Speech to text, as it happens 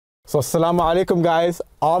So assalamu alaikum guys.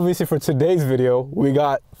 Obviously for today's video, we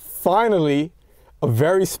got finally a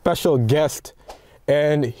very special guest,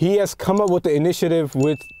 and he has come up with the initiative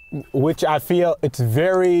which I feel it's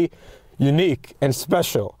very unique and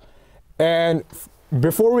special. And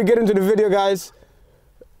before we get into the video guys,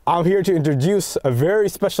 I'm here to introduce a very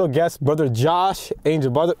special guest, Brother Josh Angel.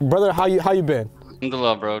 Brother, how you been?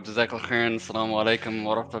 Alhamdulillah, bro. Jazakallah khairan. Assalamu alaikum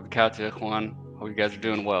wa rahmatullahi wa barakatuh, ikhwan. Hope you guys are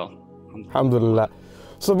doing well. Alhamdulillah.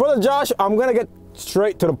 So Brother Josh, I'm gonna get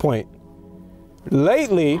straight to the point.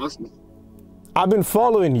 Lately, I've been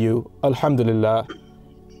following you, alhamdulillah,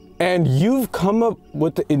 and you've come up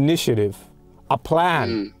with the initiative, a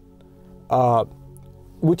plan,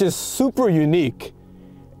 which is super unique.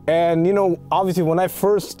 And you know, obviously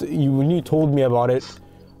when you told me about it,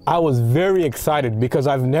 I was very excited because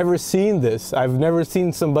I've never seen this. I've never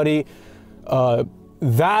seen somebody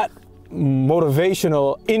that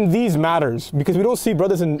motivational in these matters, because we don't see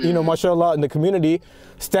brothers in, you know, mashallah, in the community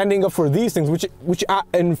standing up for these things, which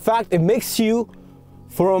in fact, it makes you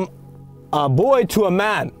from a boy to a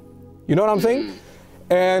man. You know what I'm saying?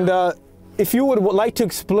 And if you would like to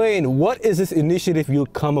explain, what is this initiative you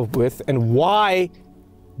come up with, and why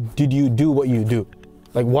did you do what you do?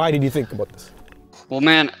 Like, why did you think about this? Well,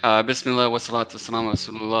 man, bismillah wa salatu wassalamu ala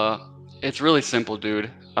rasulullah. It's really simple,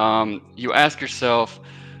 dude. You ask yourself,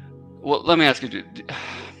 well, let me ask you, dude.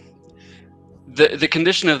 The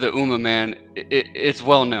condition of the Ummah, man, it's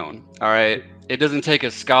well known, all right? It doesn't take a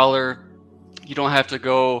scholar. You don't have to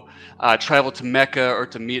go travel to Mecca or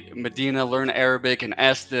to meet Medina, learn Arabic, and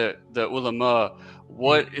ask the ulama,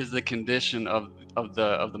 what is the condition of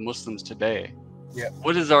the Muslims today? Yeah.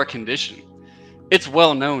 What is our condition? It's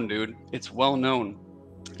well known, dude. It's well known.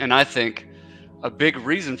 And I think a big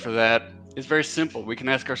reason for that is very simple. We can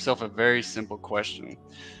ask ourselves a very simple question.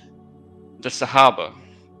 The Sahaba,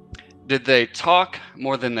 did they talk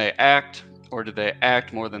more than they act, or did they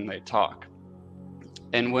act more than they talk?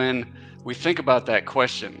 And when we think about that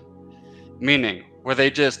question, meaning, was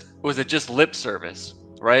it just lip service,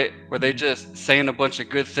 right? Were they just saying a bunch of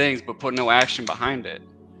good things but put no action behind it?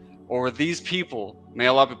 Or were these people, may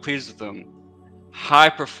Allah be pleased with them, high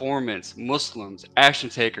performance Muslims, action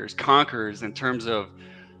takers, conquerors in terms of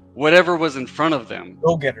whatever was in front of them?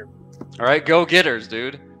 Go-getter. All right, go-getters,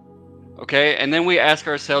 dude. Okay, and then we ask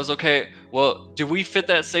ourselves, okay, well, do we fit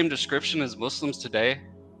that same description as Muslims today?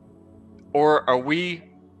 Or are we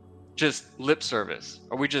just lip service?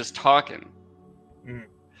 Are we just talking? You know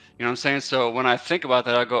what I'm saying? So when I think about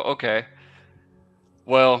that, I go, okay,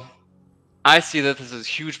 well, I see that this is a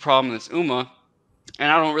huge problem in this Ummah,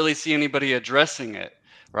 and I don't really see anybody addressing it,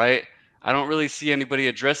 right? I don't really see anybody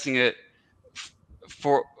addressing it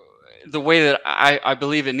for the way that I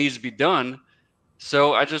believe it needs to be done.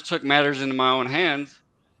 So I just took matters into my own hands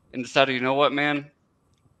and decided, you know what, man?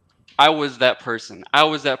 I was that person. I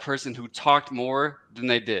was that person who talked more than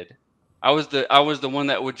they did. I was the one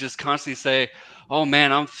that would just constantly say, oh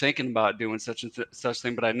man, I'm thinking about doing such and such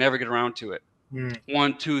thing, but I never get around to it.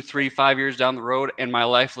 1, 2, 3, 5 years down the road, and my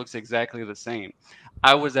life looks exactly the same.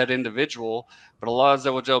 I was that individual, but Allah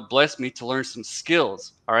Azza wa Jal blessed me to learn some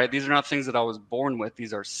skills. All right, these are not things that I was born with.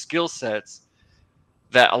 These are skill sets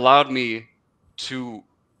that allowed me to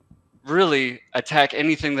really attack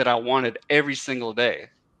anything that I wanted every single day,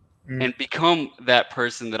 and become that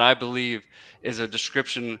person that I believe is a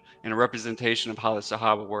description and a representation of how the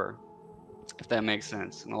Sahaba were, if that makes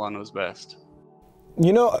sense, and Allah knows best.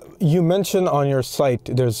 You know, you mentioned on your site,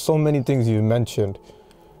 there's so many things you mentioned,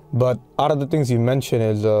 but out of the things you mentioned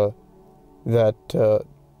is that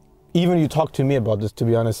even you talked to me about this, to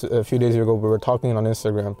be honest, a few days ago. We were talking on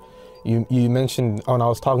Instagram. You mentioned, when I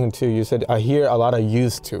was talking to you, you said, I hear a lot of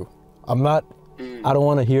used to. I don't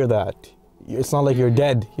want to hear that. It's not like you're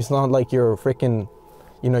dead. It's not like you're freaking,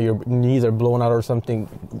 you know, your knees are blown out or something.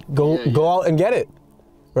 Go out and get it,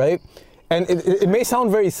 right? And it may sound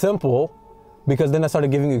very simple, because then I started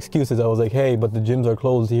giving excuses. I was like, hey, but the gyms are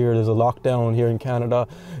closed here. There's a lockdown here in Canada,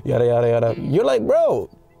 yada, yada, yada. You're like, bro,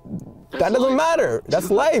 that doesn't matter. That's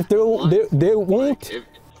life. They won't.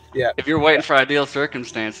 Yeah. If you're waiting for ideal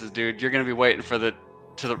circumstances, dude, you're gonna be waiting for the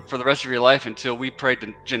rest of your life until we pray to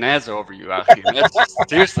janazah over you, Akhi. That's just,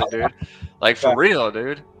 seriously, dude. Like, for real,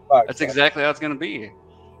 dude. That's exactly how it's gonna be.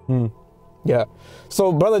 Yeah.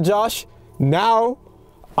 So, Brother Josh, now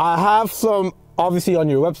I have some. Obviously, on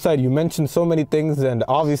your website, you mentioned so many things, and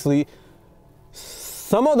obviously,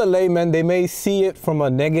 some of the laymen, they may see it from a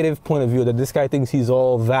negative point of view, that this guy thinks he's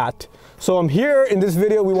all that. So I'm here in this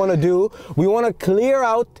video. We want to clear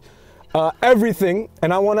out everything,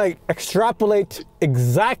 and I want to extrapolate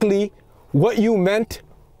exactly what you meant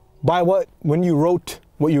by when you wrote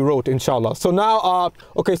what you wrote, inshallah. So now,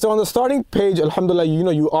 okay, so on the starting page, alhamdulillah,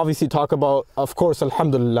 you obviously talk about, of course,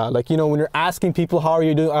 alhamdulillah. Like, when you're asking people, how are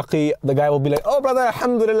you doing, akhi, the guy will be like, oh, brother,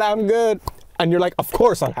 alhamdulillah, I'm good. And you're like, of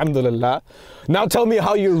course, alhamdulillah. Now tell me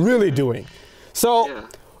how you're really doing. So Yeah.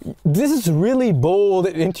 this is really bold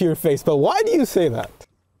into your face, but why do you say that?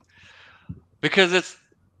 Because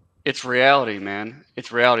it's reality, man.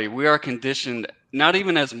 It's reality. We are conditioned, not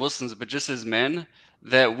even as Muslims, but just as men,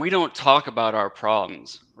 that we don't talk about our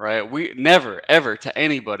problems, right? We never, ever to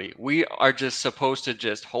anybody. We are just supposed to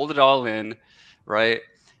just hold it all in, right?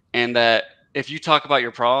 And that if you talk about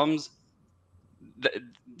your problems, th-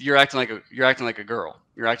 you're acting like a girl.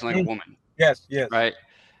 You're acting like a Mm. woman, Yes, yes. right?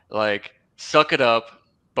 Like suck it up,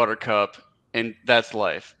 buttercup, and that's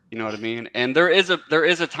life. You know what I mean? And there is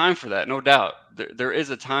a time for that, no doubt. There is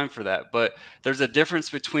a time for that, but there's a difference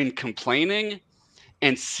between complaining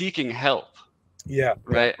and seeking help, Yeah,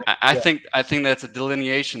 yeah, right? I yeah. think that's a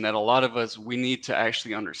delineation that a lot of us we need to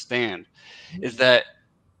actually understand is that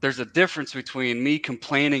there's a difference between me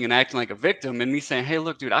complaining and acting like a victim and me saying, "Hey,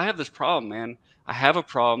 look, dude, I have this problem, man. I have a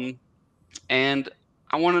problem and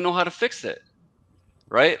I want to know how to fix it."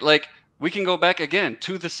 Right? Like we can go back again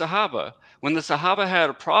to the Sahaba. When the Sahaba had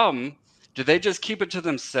a problem, did they just keep it to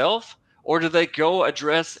themselves or did they go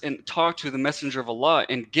address and talk to the messenger of Allah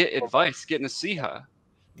and get advice, get nasiha,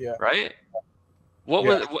 Yeah, right? What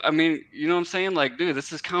yeah. was I mean, you know what I'm saying? Like, dude,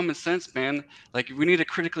 this is common sense, man. Like we need to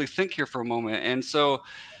critically think here for a moment. And so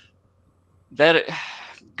that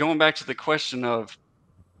going back to the question of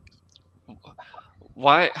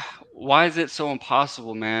why why is it so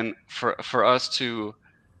impossible, man, for us to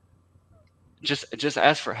just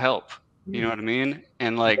ask for help. You know Mm. what I mean?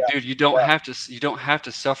 And like, dude, you don't have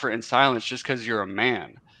to suffer in silence just because you're a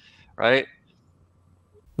man, right?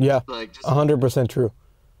 Yeah, Like, just 100% true.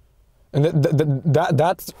 And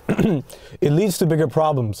that's it leads to bigger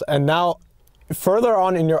problems. And now, further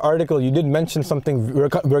on in your article, you did mention something.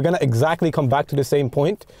 We're gonna exactly come back to the same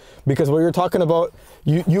point, because what you're talking about,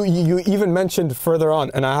 you even mentioned further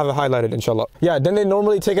on, and I have it highlighted, inshallah. Yeah, then they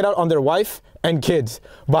normally take it out on their wife and kids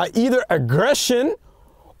by either aggression,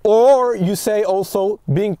 or you say also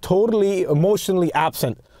being totally emotionally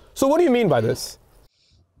absent. So what do you mean by this?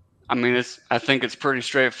 I mean, I think it's pretty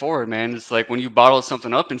straightforward, man. It's like when you bottle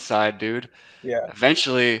something up inside, dude. Yeah.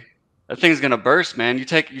 Eventually, that thing's gonna burst, man. You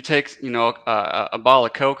take, a bottle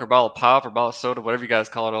of Coke or a bottle of pop or a bottle of soda, whatever you guys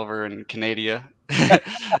call it over in Canada.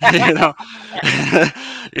 you know,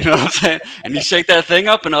 you know what I'm saying? And you shake that thing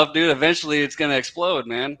up enough, dude. Eventually, it's gonna explode,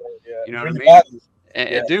 man. Yeah, You know what I really mean? badly. Yeah,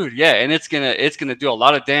 And dude, yeah, and it's gonna do a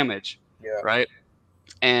lot of damage, yeah, right?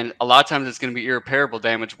 And a lot of times it's going to be irreparable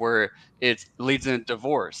damage where it leads in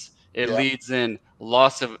divorce, it yeah. leads in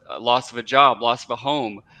loss of a job, loss of a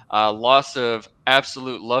home, loss of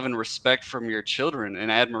absolute love and respect from your children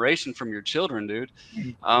and admiration from your children, dude.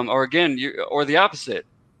 Or again, or the opposite,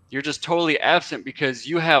 you're just totally absent because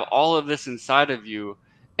you have all of this inside of you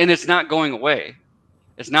and it's not going away.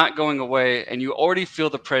 It's not going away, and you already feel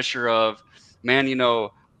the pressure of, man,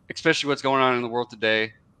 especially what's going on in the world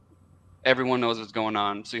today. Everyone knows what's going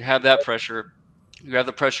on. So you have that pressure. You have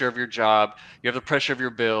the pressure of your job. You have the pressure of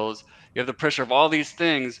your bills. You have the pressure of all these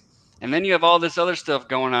things. And then you have all this other stuff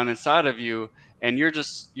going on inside of you. And you're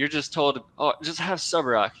just told, oh, just have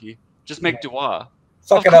sabr, Aki. Just make dua.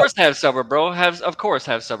 Suck Of it up. course have sabr, bro. Of course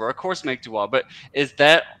have sabr. Of course make dua. But is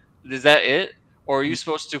that is that it? Or are you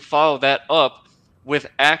supposed to follow that up with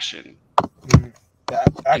action? Mhm. That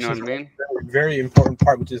You know actually what is I a mean? very, very important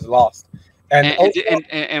part, which is lost. And And also,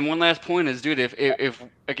 and one last point is, dude, if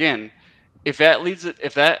again, if that leads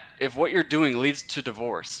if what you're doing leads to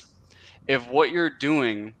divorce, if what you're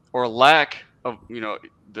doing or lack of,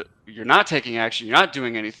 you're not taking action, you're not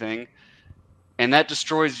doing anything, and that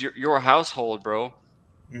destroys your household, bro.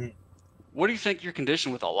 mhm, What do you think your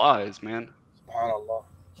condition with Allah is, man? subhanallah.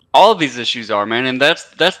 All of these issues are, man, and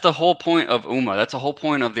that's the whole point of Ummah. That's the whole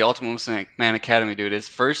point of the Ultimate Muslim Man Academy, dude. Is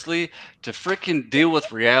firstly to freaking deal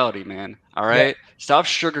with reality, man. All Yeah, right, stop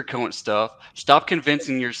sugarcoating stuff. Stop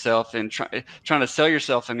convincing yourself and trying to sell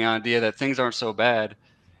yourself in the idea that things aren't so bad,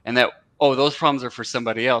 and that, oh, those problems are for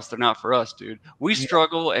somebody else. They're not for us, dude. We yeah,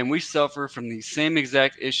 struggle and we suffer from the same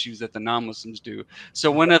exact issues that the non-Muslims do.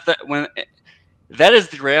 So yeah. when that is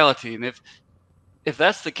the reality, and if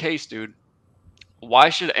that's the case, dude, why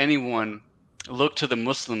should anyone look to the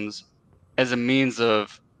Muslims as a means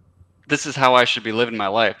of, this is how I should be living my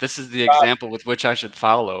life? This is the example with which I should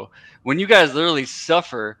follow. When you guys literally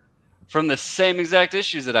suffer from the same exact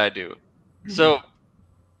issues that I do. Mhm. So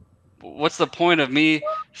what's the point of me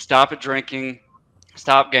stop at drinking,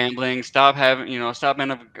 stop gambling, stop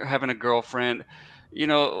having a girlfriend, you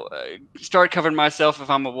know, start covering myself if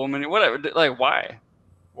I'm a woman, whatever. Like, why?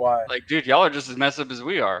 Why? Like, dude, y'all are just as messed up as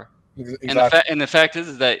we are. And Exactly. the fact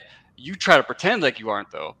is that you try to pretend like you aren't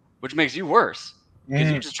though, which makes you worse because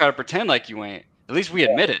you Hmm. just try to pretend like you ain't. At least we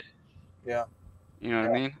admit it. Yeah. You know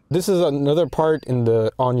what I mean? This is another part in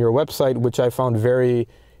the on your website which I found very,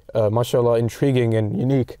 mashallah, intriguing and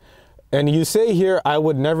unique. And you say here, I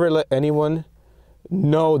would never let anyone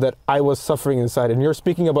know that I was suffering inside. And you're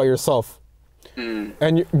speaking about yourself. Mm.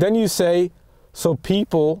 And then you say, so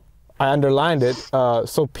people, I underlined it,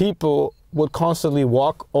 so people would constantly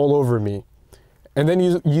walk all over me. And then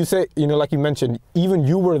you say, like you mentioned, even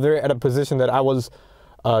you were there at a position that I was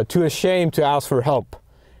too ashamed to ask for help.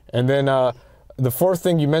 And then the fourth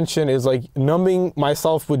thing you mentioned is like numbing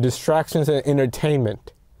myself with distractions and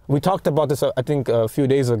entertainment. We talked about this, I think, a few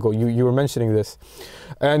days ago. You were mentioning this.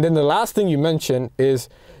 And then the last thing you mentioned is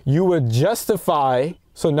you would justify.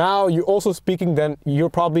 So now you're also speaking, then you're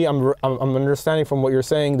probably, I'm understanding from what you're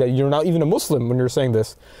saying that you're not even a Muslim when you're saying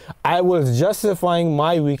this. I was justifying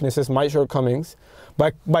my weaknesses, my shortcomings,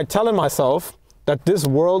 by telling myself that this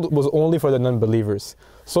world was only for the non-believers.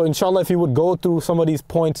 So inshallah, if you would go through some of these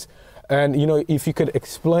points and, if you could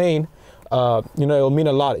explain, it'll mean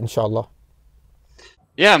a lot, inshallah.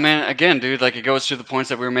 Yeah, man. Again, dude, like it goes to the points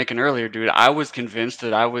that we were making earlier, dude. I was convinced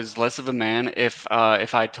that I was less of a man if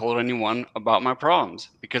I told anyone about my problems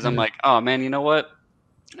because I'm like, oh man, you know what,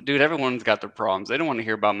 dude? Everyone's got their problems. They don't want to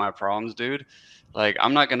hear about my problems, dude. Like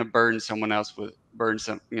I'm not gonna burden someone else with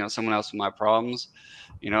my problems,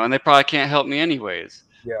 and they probably can't help me anyways,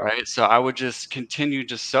 Yeah. right? So I would just continue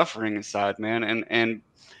just suffering inside, man, and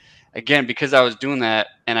again, because I was doing that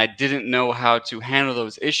and I didn't know how to handle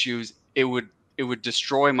those issues, it would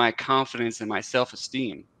destroy my confidence and my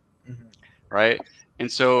self-esteem, right?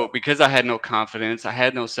 And so because I had no confidence, I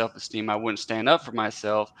had no self-esteem, I wouldn't stand up for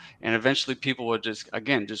myself, and eventually people would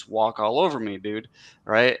just walk all over me, dude,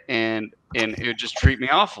 right? And it would just treat me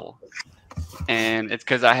awful. And it's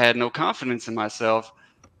because I had no confidence in myself,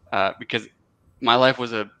 because my life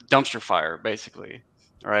was a dumpster fire, basically,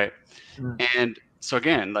 right? And so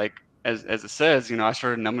again, like as it says, I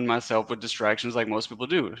started numbing myself with distractions like most people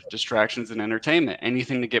do. Distractions and entertainment.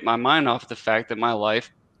 Anything to get my mind off the fact that my life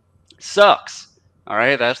sucks. All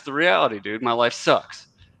right, that's the reality, dude. My life sucks.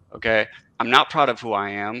 Okay? I'm not proud of who I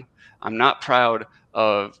am. I'm not proud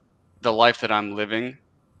of the life that I'm living.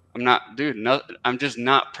 I'm not, dude, no, I'm just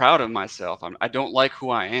not proud of myself. I don't like who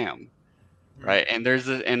I am, right? And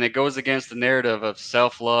and it goes against the narrative of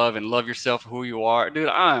self-love and love yourself for who you are, dude.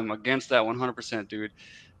 I'm against that 100%, dude.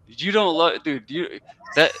 You don't love, dude.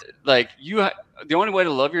 That like you the only way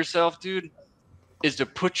to love yourself, dude, is to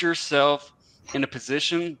put yourself in a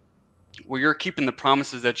position where you're keeping the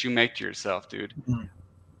promises that you make to yourself, dude.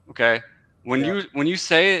 Okay? When Yeah. you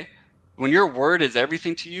say, when your word is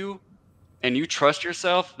everything to you and you trust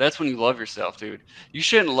yourself, that's when you love yourself, dude. You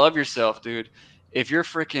shouldn't love yourself, dude, if you're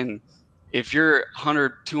freaking if you're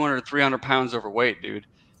 100, 200, 300 pounds overweight, dude.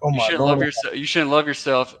 Oh You my shouldn't love Lord. yourself. You shouldn't love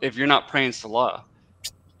yourself if you're not praying Salah.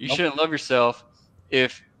 You Nope. shouldn't love yourself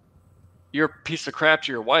if you're a piece of crap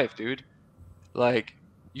to your wife, dude. Like,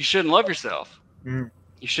 you shouldn't love yourself. You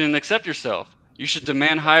shouldn't accept yourself. You should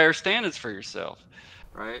demand higher standards for yourself,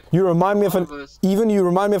 right? You remind A me of lot an of us. even you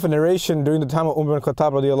remind me of a narration during the time of Umar bin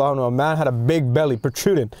Khattab radiallahu anhu. A man had a big belly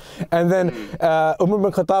protruding, and then Mm, Umar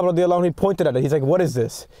bin Khattab radiallahu anhu, he pointed at it. He's like, "What is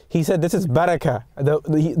this?" He said, "This is barakah." The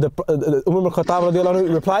Umar bin Khattab radiallahu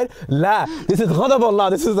anhu replied, "La, this is ghadab Allah.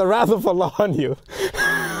 This is the wrath of Allah on you."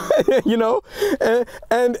 you know,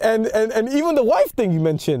 and even the wife thing you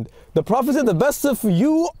mentioned. The Prophet said, "The best of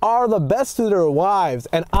you are the best to their wives,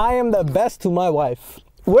 and I am the best to my wife."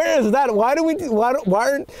 Where is that? Why do we? Why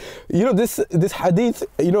aren't this hadith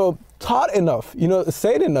taught enough?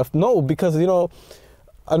 Said enough? No, because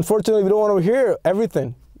unfortunately we don't want to hear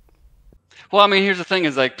everything. Well, I mean, here's the thing: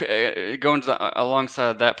 is like going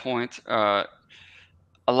alongside that point. A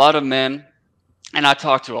lot of men, and I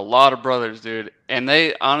talk to a lot of brothers, dude, and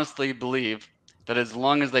they honestly believe that as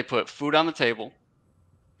long as they put food on the table,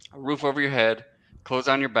 a roof over your head, clothes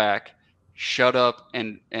on your back, shut up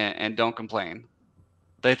and don't complain.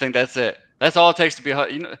 They think that's it. That's all it takes to be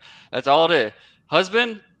that's all it is.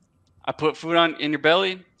 Husband, I put food on in your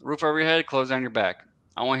belly, roof over your head, clothes on your back.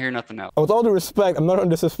 I won't hear nothing else. With all due respect, I'm not going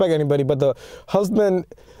to disrespect anybody, but the husband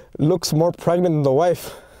looks more pregnant than the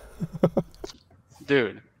wife.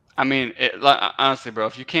 Dude, I mean, honestly, bro,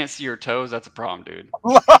 if you can't see your toes, that's a problem, dude.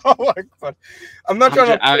 I'm not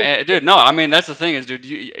trying to. Dude, no, I mean, that's the thing is,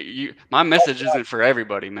 dude, my message isn't for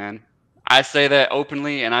everybody, man. I say that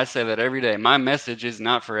openly and I say that every day. My message is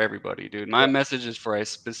not for everybody, dude. My message is for a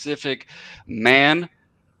specific man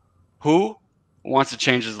who wants to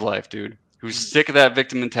change his life, dude. Who's sick of that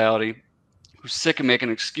victim mentality, who's sick of making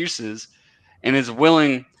excuses, and is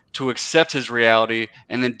willing to accept his reality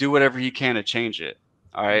and then do whatever he can to change it.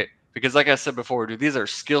 All right? Because like I said before, dude, these are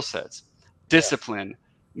skill sets. Discipline,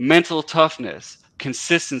 mental toughness,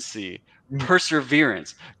 consistency,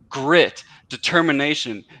 perseverance, grit,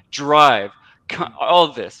 determination, drive, all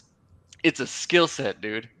of this. It's a skill set,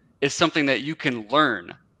 dude. It's something that you can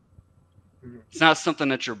learn. It's not something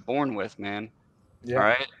that you're born with, man. All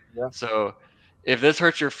right? So if this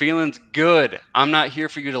hurts your feelings, good. I'm not here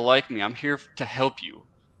for you to like me. I'm here to help you.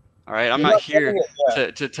 All right? I'm You're not not telling here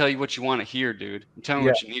it. to tell you what you want to hear, dude. I'm telling you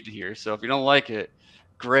Yeah. what you need to hear. So if you don't like it,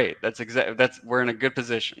 great. That's we're in a good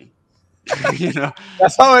position. You know?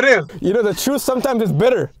 That's how it is. You know, the truth sometimes is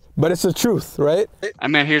bitter, but it's the truth, right? I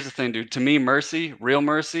mean, here's the thing, dude. To me, mercy, real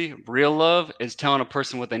love is telling a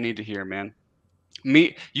person what they need to hear, man.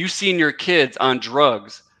 You seeing your kids on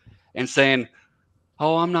drugs and saying,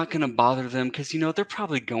 oh, I'm not going to bother them because, they're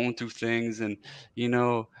probably going through things and,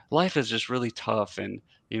 life is just really tough. And,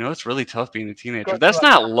 it's really tough being a teenager. That's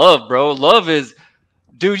not love, bro. Love is,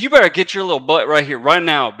 dude, you better get your little butt right here, right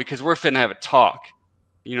now, because we're finna have a talk.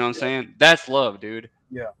 You know what I'm saying? That's love, dude.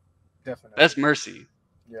 Yeah, definitely. That's mercy.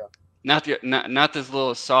 Yeah. Not this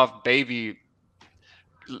little soft baby.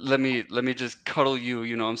 Let me just cuddle you,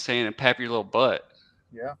 you know what I'm saying, and pap your little butt.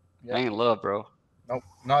 Yeah. That ain't love, bro. Nope,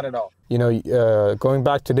 not at all. You know, going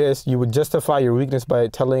back to this, you would justify your weakness by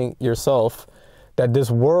telling yourself that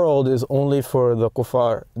this world is only for the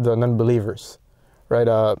kuffar, the non-believers, right?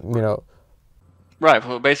 Right.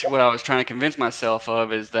 Well, basically, what I was trying to convince myself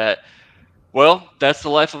of is that, well, that's the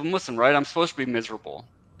life of a Muslim, right? I'm supposed to be miserable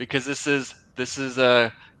because this is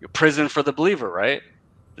a prison for the believer, right?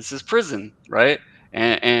 This is prison, right?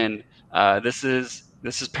 And this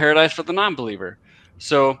is paradise for the non-believer.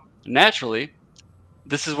 So naturally,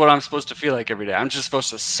 this is what I'm supposed to feel like every day. I'm just supposed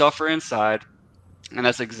to suffer inside, and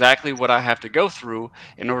that's exactly what I have to go through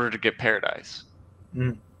in order to get paradise.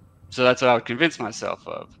 So that's what I would convince myself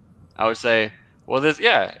of. I would say, well,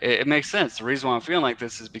 it makes sense. The reason why I'm feeling like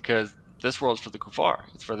this is because this world's for the kuffar.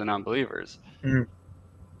 It's for the non-believers.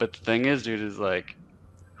 But the thing is, dude, is like,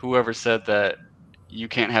 whoever said that you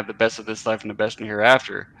can't have the best of this life and the best in the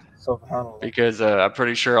hereafter? Because I'm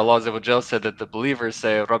pretty sure Allah Azza wa Jal said that the believers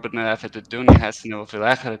say, "Rabbana athid dunya hasana wa fil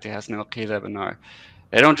akhirati hasana wa qina adhaban nar."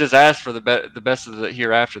 They don't just ask for the best of the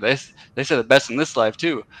hereafter. They say the best in this life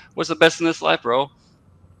too. What's the best in this life, bro?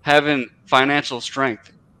 Having financial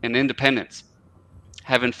strength and independence,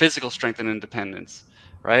 having physical strength and independence,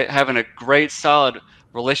 right? Having a great, solid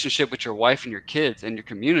relationship with your wife and your kids and your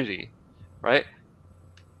community, right?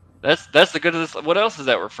 That's the good of this. What else is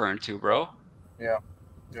that referring to, bro? Yeah.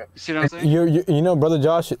 You see what I'm saying? You know, Brother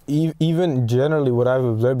Josh, even generally what I've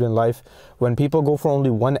observed in life, when people go for only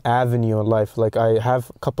one avenue in life, like I have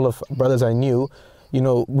a couple of brothers I knew, we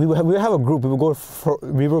would have a group.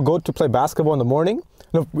 We would go to play basketball in the morning.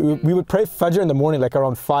 No, we would pray Fajr in the morning, like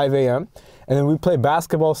around 5 a.m. And then we play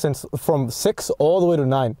basketball from 6 all the way to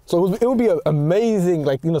 9. So it would be an amazing,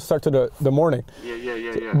 start to the morning.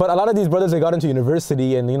 Yeah. But a lot of these brothers, they got into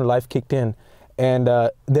university and, life kicked in. And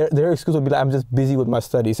their excuse would be like, I'm just busy with my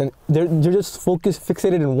studies. And they're just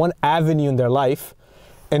fixated in one avenue in their life.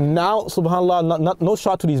 And now, subhanAllah, no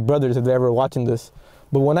shot to these brothers if they're ever watching this.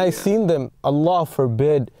 But when I seen them, Allah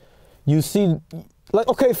forbid, you see, like,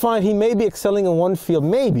 okay, fine, he may be excelling in one field,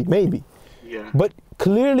 maybe. Yeah. But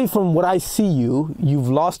clearly from what I see you've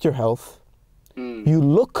lost your health. You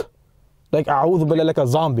look like, a'udhu billah, like a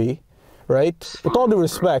zombie, right? With all due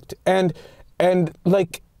respect. And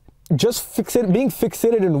like, just being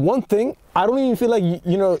fixated in one thing, I don't even feel like,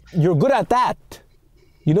 you're good at that.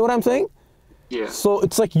 You know what I'm saying? Yeah. So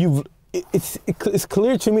it's like it's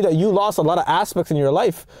clear to me that you lost a lot of aspects in your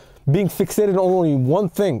life being fixated on only one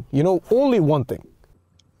thing, only one thing.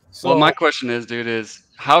 So, well, my question is, dude, is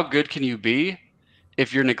how good can you be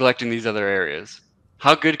if you're neglecting these other areas?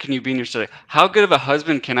 How good can you be in your study? How good of a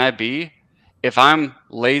husband can I be if I'm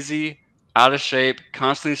lazy, out of shape,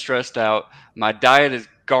 constantly stressed out, my diet is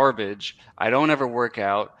garbage, I don't ever work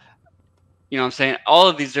out, you know what I'm saying? All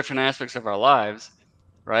of these different aspects of our lives,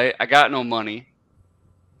 right? I got no money,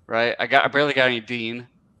 right? I barely got any dean,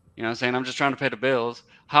 you know what I'm saying? I'm just trying to pay the bills.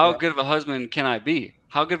 How good of a husband can I be?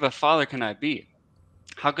 How good of a father can I be?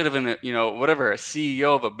 How good of a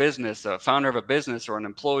CEO of a business, a founder of a business, or an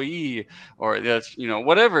employee, or that's,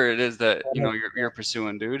 whatever it is that, you're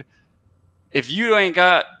pursuing, dude. If you ain't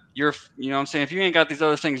got your, what I'm saying, if you ain't got these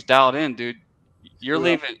other things dialed in, dude, you're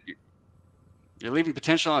leaving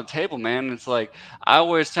potential on the table, man. It's like, I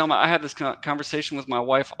always I have this conversation with my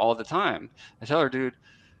wife all the time. I tell her, dude,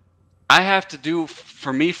 I have to do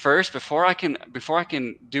for me first before I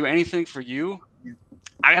can do anything for you.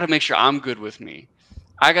 I got to make sure I'm good with me.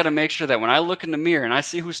 I got to make sure that when I look in the mirror and I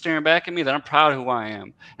see who's staring back at me, that I'm proud of who I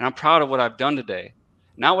am and I'm proud of what I've done today.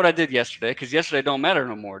 Not what I did yesterday, because yesterday don't matter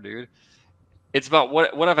no more, dude. It's about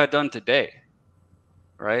what have I done today,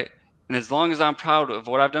 right? And as long as I'm proud of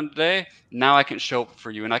what I've done today, now I can show up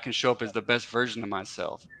for you and I can show up as the best version of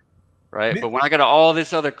myself, right? But when I got all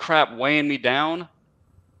this other crap weighing me down,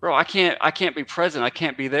 bro, I can't be present. I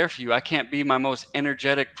can't be there for you. I can't be my most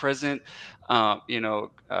energetic, present, you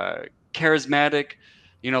know, charismatic,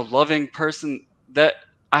 you know, loving person that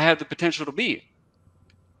I have the potential to be.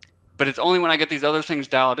 But it's only when I get these other things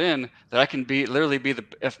dialed in that I can be literally be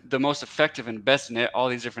the most effective and best in all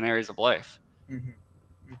these different areas of life.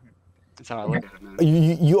 That's how I look at it, man.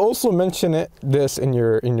 You also mention this in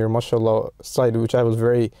your mashallah side, which I was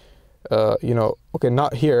very, okay,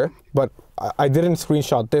 not here, but I didn't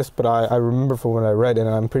screenshot this, but I remember from when I read, and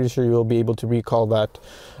I'm pretty sure you'll be able to recall that.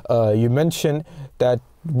 You mentioned that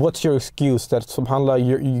what's your excuse that subhanallah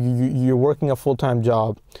you're working a full-time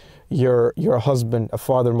job, you're a husband, a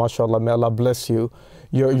father, mashallah, may Allah bless you.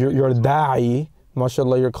 You're a da'i,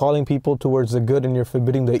 mashallah, you're calling people towards the good and you're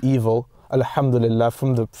forbidding the evil. Alhamdulillah,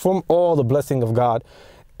 from all the blessing of God,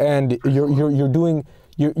 and you're doing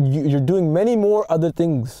many more other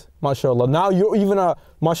things, mashallah. Now you're even a,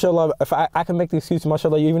 mashallah, if I can make the excuse,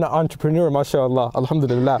 mashallah, you're even an entrepreneur, mashallah,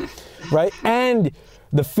 alhamdulillah, right? And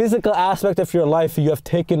the physical aspect of your life, you have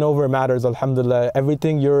taken over matters, alhamdulillah.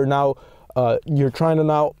 Everything you're now, you're trying to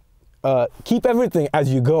now keep everything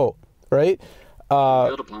as you go, right?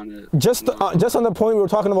 Build upon it. Just on the point we were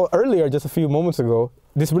talking about earlier, just a few moments ago,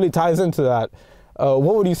 this really ties into that.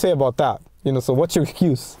 What would you say about that? So what's your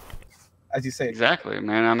excuse? As you say. Exactly,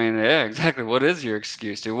 man. I mean, yeah, exactly. What is your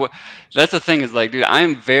excuse, dude? That's the thing is like, dude, I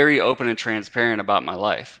am very open and transparent about my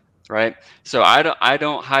life, right? So I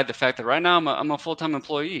don't hide the fact that right now I'm a full-time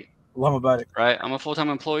employee. Love about it. Right? I'm a full-time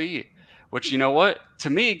employee, which, you know what? To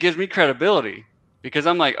me, gives me credibility because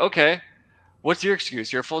I'm like, okay, what's your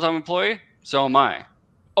excuse? You're a full-time employee? So am I.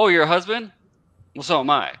 Oh, you're a husband? Well, so am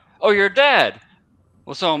I. Oh, you're a dad?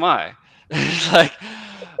 Well, so am I. It's like,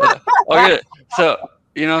 oh, yeah. So,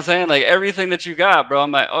 you know what I'm saying? Like everything that you got, bro.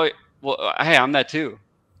 I'm like, oh, well, hey, I'm that too.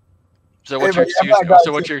 So what's your excuse?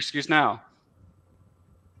 So what's your excuse now?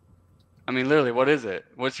 I mean, literally, what is it?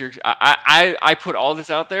 What's your? I put all this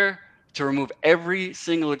out there to remove every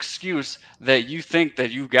single excuse that you think that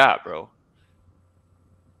you got, bro.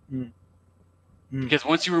 Because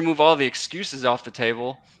once you remove all the excuses off the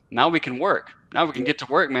table, now we can work. Now we can get to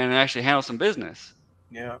work, man, and actually handle some business.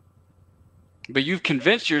 Yeah. But you've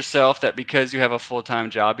convinced yourself that because you have a full-time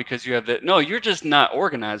job, because you have that. No, you're just not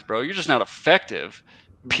organized, bro. You're just not effective,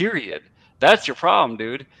 period. That's your problem,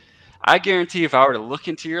 dude. I guarantee if I were to look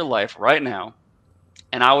into your life right now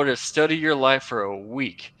and I were to study your life for a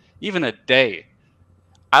week, even a day,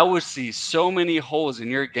 I would see so many holes in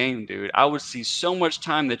your game, dude. I would see so much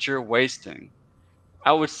time that you're wasting.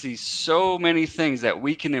 I would see so many things that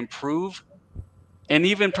we can improve, and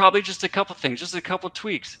even probably just a couple things, just a couple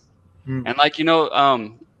tweaks. And like, today,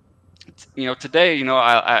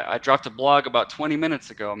 I dropped a blog about 20 minutes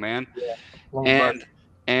ago, man. Yeah.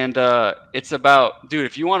 And it's about, dude,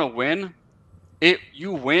 if you want to win,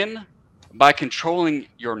 you win by controlling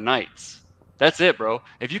your nights. That's it, bro.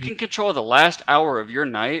 If you can control the last hour of your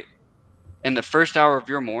night and the first hour of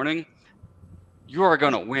your morning, you are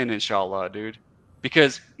gonna win, inshallah, dude.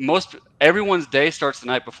 Because everyone's day starts the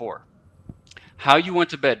night before. How you went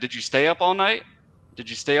to bed? Did you stay up all night? Did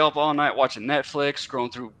you stay up all night watching Netflix,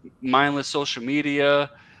 scrolling through mindless social media,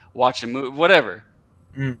 watching whatever?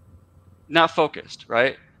 Not focused,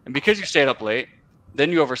 right? And because you stayed up late,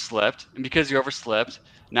 then you overslept. And because you overslept,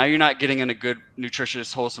 now you're not getting in a good,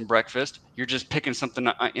 nutritious, wholesome breakfast. You're just picking something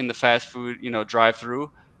in the fast food,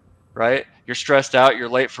 drive-through, right? You're stressed out. You're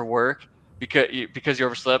late for work because you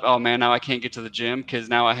overslept. Oh man, now I can't get to the gym because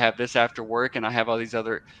now I have this after work and I have all these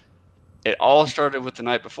other. It all started with the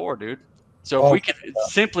night before, dude. So if we could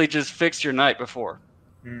simply just fix your night before,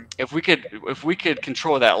 if we could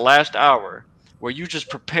control that last hour where you just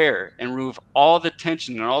prepare and remove all the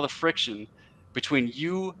tension and all the friction between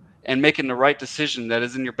you and making the right decision that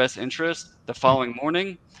is in your best interest the following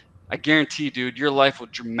morning, I guarantee, dude, your life will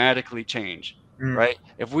dramatically change, right?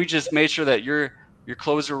 If we just made sure that your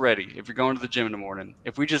clothes are ready, if you're going to the gym in the morning,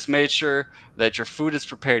 if we just made sure that your food is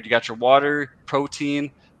prepared, you got your water, protein,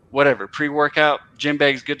 whatever, pre-workout, gym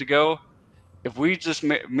bag's good to go. If we just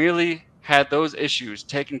merely had those issues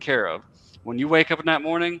taken care of, when you wake up in that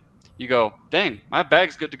morning, you go, dang, my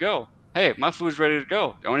bag's good to go. Hey, my food's ready to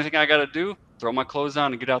go. The only thing I got to do throw my clothes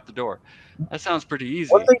on, and get out the door. That sounds pretty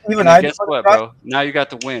One easy. thing even And then I do guess for the what, trash, bro? Now you got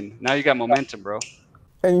the win. Now you got momentum, bro.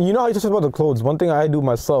 and you know how you just said about the clothes. One thing I do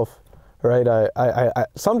myself, right? I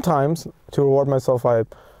sometimes to reward myself,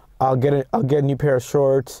 I'll get a new pair of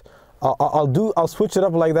shorts. I'll switch it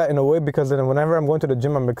up like that in a way, because then whenever I'm going to the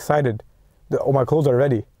gym, I'm excited. Oh, my clothes are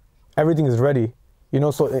ready. Everything is ready. You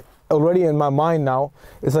know, so already in my mind now,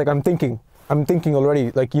 it's like I'm thinking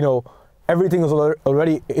already, like, you know, everything is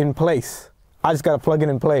already in place. I just gotta plug it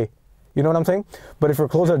and play. You know what I'm saying? But if your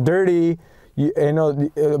clothes are dirty, you know,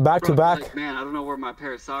 back to back. Like, man, I don't know where my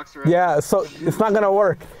pair of socks are at. Yeah, so it's not gonna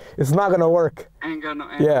work. It's not gonna work. I ain't got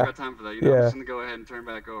time for that. You know, I'm just gonna go ahead and turn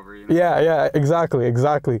back over. You know? Yeah,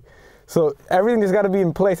 exactly. So everything has got to be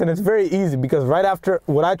in place, and it's very easy, because right after,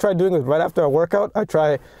 what I try doing is right after a workout, I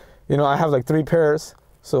try, you know, I have like 3 pairs.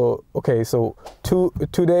 So okay, so two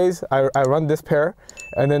days I run this pair,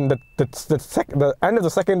 and then the end of the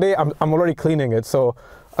second day I'm already cleaning it. So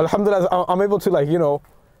alhamdulillah, I'm able to, like, you know.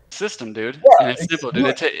 System, dude. Yeah, And it's simple,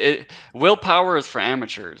 dude. Willpower is for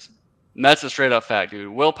amateurs. And that's a straight up fact,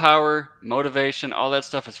 dude. Willpower, motivation, all that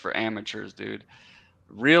stuff is for amateurs, dude.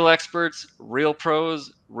 Real experts, real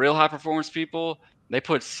pros, real high performance people, they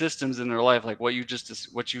put systems in their life like what you just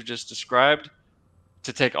described,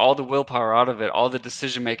 to take all the willpower out of it, all the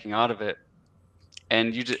decision making out of it,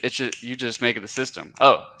 and you just make it a system.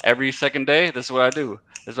 Oh, every second day, this is what I do.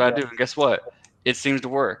 This is what I do, and guess what? It seems to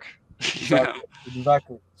work.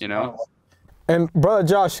 Exactly. You know. And brother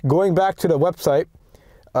Josh, going back to the website,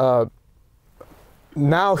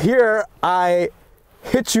 now here I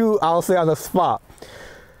hit you, I'll say, on the spot.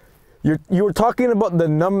 You were talking about the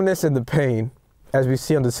numbness and the pain, as we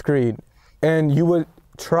see on the screen, and you would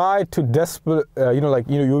try to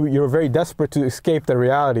you were very desperate to escape the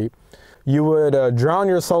reality. You would drown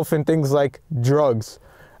yourself in things like drugs,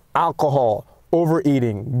 alcohol,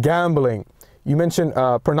 overeating, gambling. You mentioned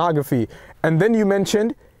pornography, and then you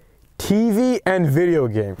mentioned TV and video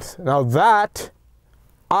games. Now that,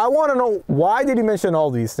 I want to know, why did you mention all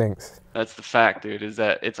these things? That's the fact, dude, is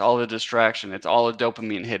that it's all a distraction. It's all a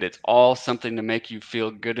dopamine hit. It's all something to make you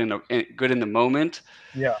feel good in the moment.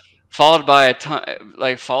 Yeah. Followed by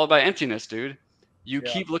followed by emptiness, dude. You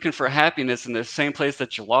keep looking for happiness in the same place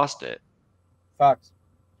that you lost it. Facts.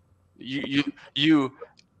 You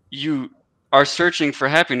are searching for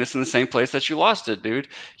happiness in the same place that you lost it, dude.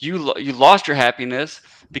 You lost your happiness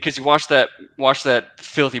because you watched that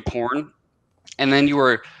filthy porn, and then you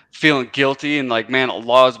were feeling guilty and like, man,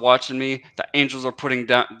 Allah is watching me. The angels are putting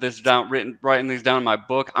writing these down in my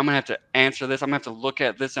book. I'm gonna have to answer this. I'm gonna have to look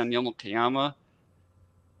at this on Yom-Al-Qiyamah.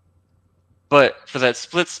 But for that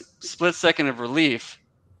split second of relief,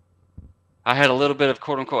 I had a little bit of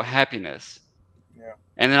quote unquote happiness. Yeah.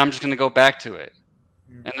 And then I'm just gonna go back to it.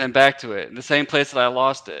 And then back to it. The same place that I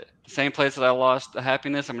lost it. The same place that I lost the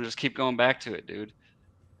happiness, I'm gonna just keep going back to it, dude.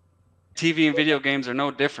 TV and video games are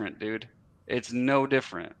no different, dude. It's no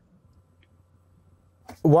different.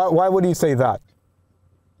 Why would you say that?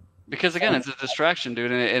 Because again, it's a distraction,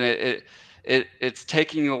 dude, and it's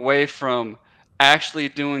taking you away from actually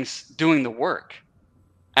doing the work,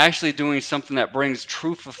 actually doing something that brings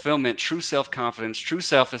true fulfillment, true self-confidence, true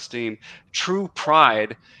self-esteem, true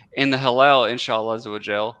pride in the halal, inshallah azza wa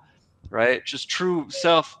jal, right? Just true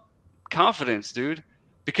self-confidence, dude,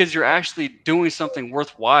 because you're actually doing something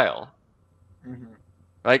worthwhile.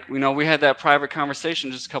 Like, you know, we had that private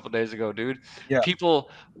conversation just a couple days ago, dude. Yeah.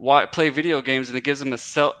 People play video games and it gives them a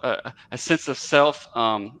sense of self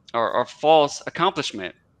or false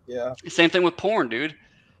accomplishment. Yeah. Same thing with porn, dude.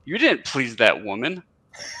 You didn't please that woman.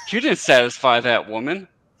 You didn't satisfy that woman.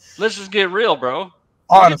 Let's just get real, bro.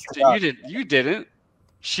 Honestly, you didn't.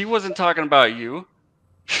 She wasn't talking about you.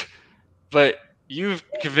 But you've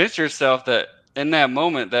convinced yourself that in that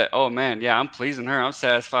moment that, oh man, yeah, I'm pleasing her, I'm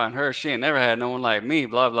satisfying her, she ain't never had no one like me,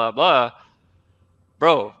 blah blah blah.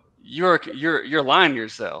 Bro, you're lying to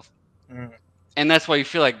yourself. And that's why you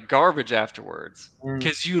feel like garbage afterwards,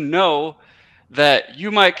 because you know that you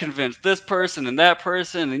might convince this person and that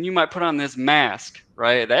person, and you might put on this mask,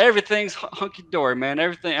 right, that everything's hunky-dory, man,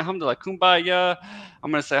 everything, alhamdulillah, kumbaya,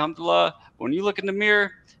 I'm gonna say alhamdulillah. When you look in the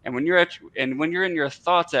mirror, and when you're in your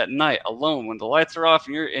thoughts at night alone, when the lights are off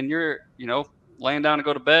and you're you know, laying down to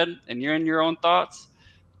go to bed and you're in your own thoughts,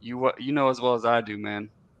 you know as well as I do, man,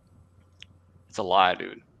 it's a lie,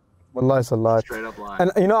 dude. Wallahi, it's a lie. Straight up lie.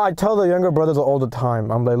 And you know, I tell the younger brothers all the time,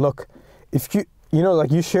 I'm like, look, if you know,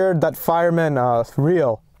 like you shared that fireman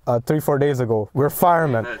reel 3-4 days ago. We're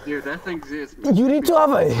firemen. Dude, that thing is. You need to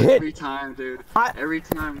have a hit. Every time, dude. Every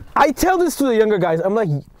time. I tell this to the younger guys. I'm like,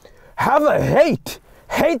 have a hate.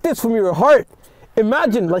 Hate this from your heart.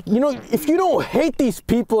 Imagine, like, you know, if you don't hate these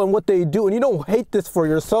people and what they do, and you don't hate this for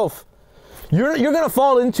yourself, you're gonna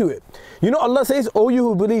fall into it. You know, Allah says, "Oh, you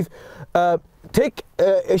who believe, take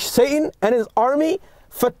Satan and his army,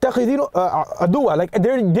 فَاتَّخِذِينُ عَدُوًّا," like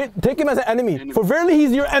take him as an enemy. For verily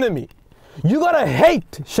he's your enemy. You gotta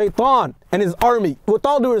hate Shaitan and his army with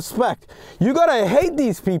all due respect. You gotta hate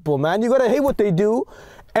these people, man. You gotta hate what they do.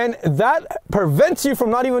 And that prevents you from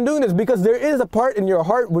not even doing this, because there is a part in your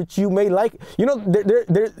heart which you may like. You know,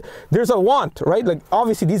 there's a want, right? Like,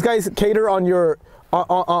 obviously these guys cater on your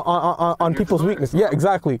on people's weakness. Yeah,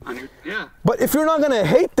 exactly. Yeah. But if you're not gonna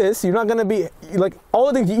hate this, you're not gonna be like all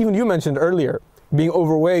the things even you mentioned earlier, being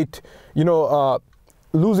overweight, you know,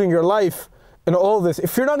 losing your life, and all this.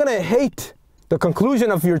 If you're not gonna hate the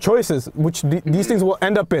conclusion of your choices, which these things will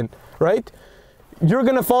end up in, right? You're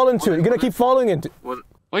gonna fall into it. You're gonna keep falling into.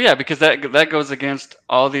 Well, yeah, because that goes against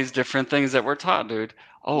all these different things that we're taught, dude.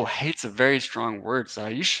 Oh, hate's a very strong word, so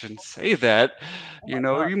you shouldn't say that. You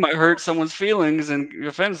know, you might hurt someone's feelings and you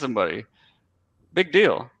offend somebody. Big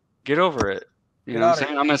deal. Get over it. You know what I'm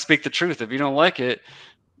saying? I'm gonna speak the truth. If you don't like it,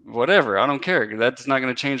 whatever. I don't care. That's not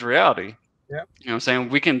gonna change reality. Yeah. You know what I'm saying?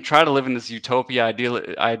 We can try to live in this utopia,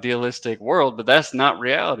 idealistic world, but that's not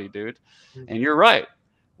reality, dude. And you're right.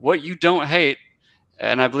 What you don't hate,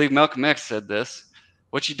 and I believe Malcolm X said this,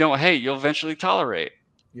 what you don't hate, you'll eventually tolerate.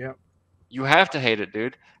 Yeah. You have to hate it,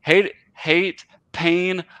 dude. Hate,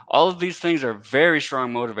 pain, all of these things are very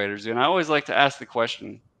strong motivators. And I always like to ask the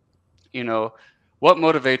question, you know, what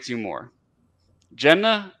motivates you more?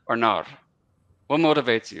 Jannah or Nar? What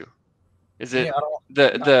motivates you? Is it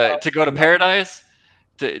to go to paradise?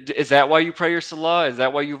 Is that why you pray your salah? Is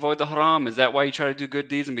that why you avoid the haram? Is that why you try to do good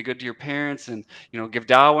deeds and be good to your parents and, you know, give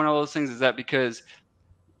dawah and all those things? Is that because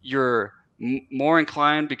you're more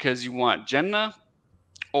inclined because you want Jannah,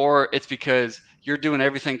 or it's because you're doing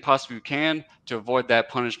everything possible you can to avoid that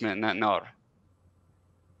punishment and that nar?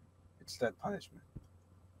 It's that punishment.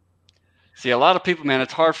 See, a lot of people, man,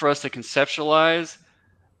 it's hard for us to conceptualize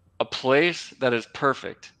a place that is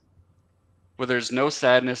perfect, where there's no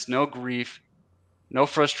sadness, no grief, no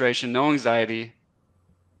frustration, no anxiety,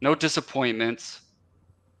 no disappointments.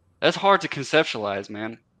 That's hard to conceptualize,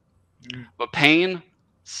 man. But pain,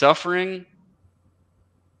 suffering,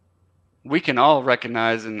 we can all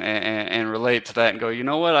recognize and relate to that and go, you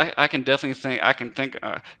know what? I can definitely think,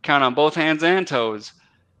 count on both hands and toes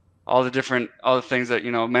all the things that,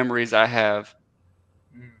 you know, memories I have.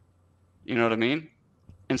 You know what I mean?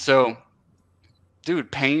 And so,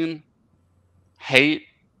 dude, pain, hate,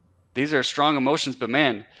 these are strong emotions, but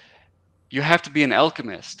man, you have to be an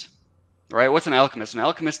alchemist, right? What's an alchemist? An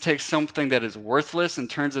alchemist takes something that is worthless and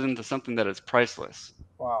turns it into something that is priceless.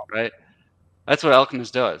 Wow. Right? That's what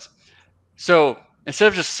alchemist does. So instead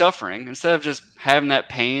of just suffering, instead of just having that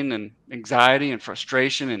pain and anxiety and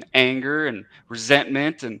frustration and anger and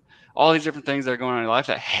resentment and all these different things that are going on in your life,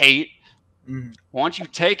 that hate, why don't you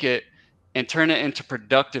take it and turn it into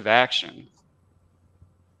productive action?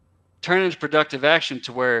 Turn it into productive action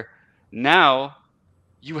to where now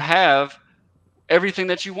you have everything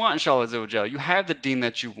that you want, inshallah azawajal. You have the deen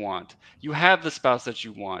that you want. You have the spouse that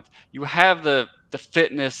you want. You have the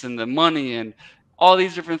fitness and the money and all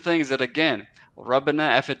these different things that, again,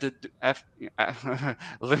 Rabbana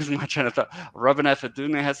losing my train of thought. Rabbana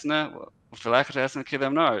afidunya hasana wa fil akhirati hasana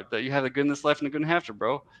qina nar. That you have the good in this life and the good in hereafter,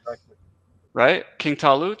 bro. Exactly. Right? King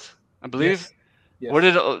Talut, I believe. Yes. What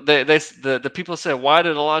did the people say? Why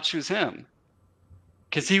did Allah choose him?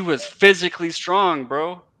 Because he was physically strong,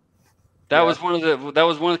 bro. That was one of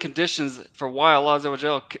the conditions for why Allah Azza wa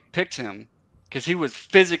Jalla picked him, because he was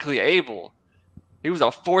physically able. He was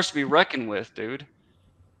a force to be reckoned with, dude.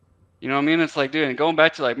 You know what I mean? It's like, dude, and going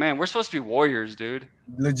back to like, man, we're supposed to be warriors, dude.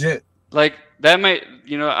 Legit. Like that might,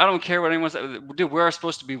 you know, I don't care what anyone says, dude. We are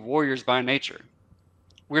supposed to be warriors by nature.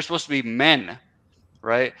 We're supposed to be men,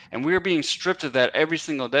 right? And we're being stripped of that every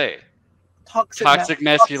single day. Toxic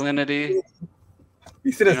masculinity.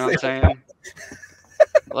 You know what I'm saying?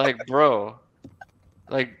 Like, bro,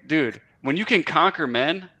 like, dude, when you can conquer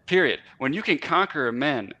men, period. When you can conquer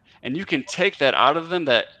men and you can take that out of them,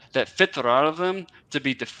 that fitrah out of them, to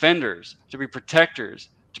be defenders, to be protectors,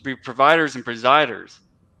 to be providers and presiders,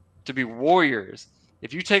 to be warriors.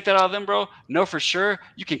 If you take that out of them, bro, know for sure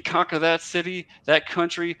you can conquer that city, that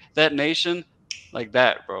country, that nation, like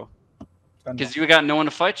that, bro. Because you got no one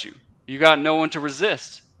to fight you. You got no one to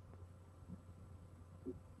resist.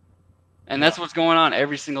 And that's what's going on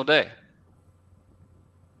every single day.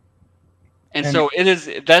 And so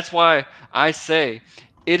that's why I say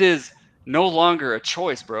it is no longer a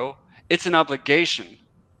choice, bro. It's an obligation.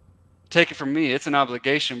 take it from me, it's an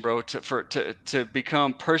obligation, bro, to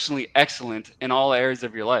become personally excellent in all areas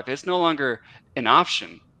of your life. It's no longer an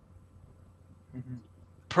option.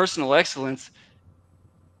 Personal excellence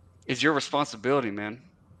is your responsibility, man.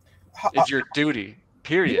 It's your duty.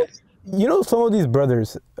 Period. You know, some of these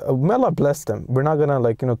brothers, may Allah bless them. We're not gonna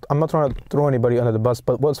like, you know, I'm not trying to throw anybody under the bus,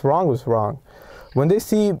 but what's wrong was wrong. When they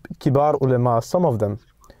see kibar ulama, some of them,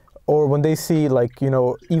 or when they see like, you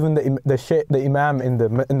know, even the imam in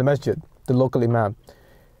the masjid, the local imam,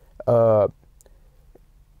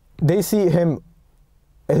 they see him,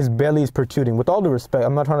 his belly is protruding. With all due respect,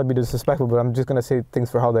 I'm not trying to be disrespectful, but I'm just gonna say things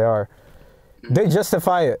for how they are. They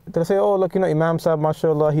justify it. They say, oh, look, you know, Imam Sahib,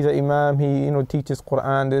 mashallah, he's an Imam, he, you know, teaches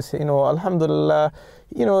Quran, this, you know, alhamdulillah,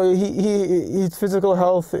 you know, his physical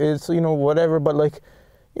health is, you know, whatever, but like,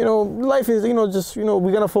 you know, life is, you know, just, you know,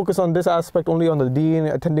 we're going to focus on this aspect only on the deen,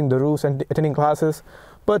 attending the rules and attending classes.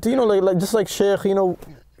 But, you know, like just like Sheikh, you know,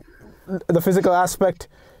 the physical aspect,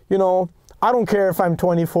 you know, I don't care if I'm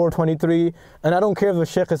 24, 23, and I don't care if the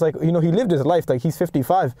Sheikh is like, you know, he lived his life, like he's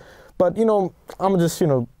 55, but, you know, I'm just, you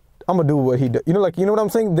know, I'm gonna do what he did. You know, like, you know what I'm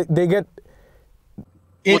saying? They get.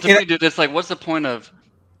 Well, to me, dude, it's like, what's the point of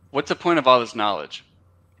all this knowledge?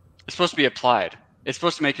 It's supposed to be applied. It's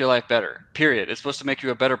supposed to make your life better. Period. It's supposed to make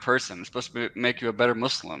you a better person. It's supposed to make you a better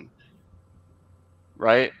Muslim.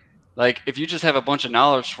 Right? Like, if you just have a bunch of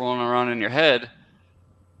knowledge swirling around in your head,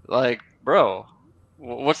 like, bro,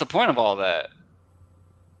 what's the point of all that?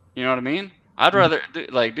 You know what I mean? I'd rather,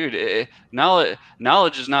 like, dude,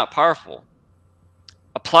 knowledge is not powerful.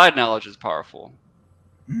 Applied knowledge is powerful.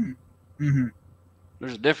 There's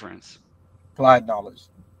a difference. Applied knowledge,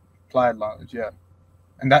 yeah,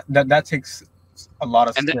 and that takes a lot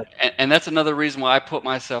of skill. And that's another reason why I put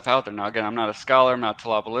myself out there. Now, again, I'm not a scholar, I'm not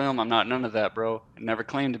talab alim, I'm not none of that, bro. I never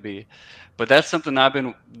claimed to be, but that's something I've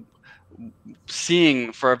been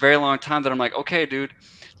seeing for a very long time. That I'm like, okay, dude,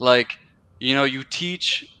 like, you know, you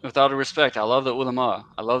teach with all due respect. I love the ulama.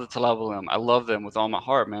 I love the talab alim. I love them with all my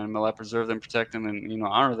heart, man. May Allah preserve them, protect them, and, you know,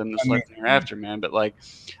 honor them this life and hereafter, man. But like,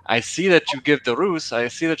 I see that you give durus. I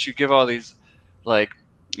see that you give all these, like,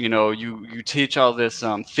 you know, you teach all this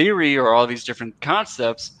theory or all these different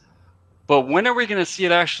concepts. But when are we going to see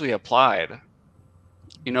it actually applied?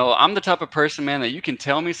 You know, I'm the type of person, man, that you can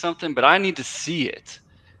tell me something, but I need to see it.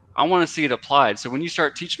 I want to see it applied. So when you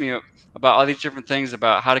start teaching me about all these different things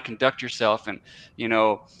about how to conduct yourself and, you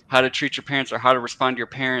know, how to treat your parents or how to respond to your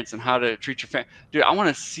parents and how to treat your family, dude, I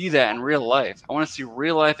want to see that in real life. I want to see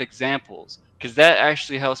real life examples, because that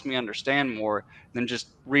actually helps me understand more than just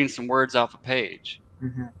reading some words off a page.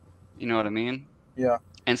 You know what I mean? Yeah.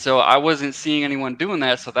 And so I wasn't seeing anyone doing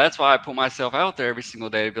that, so that's why I put myself out there every single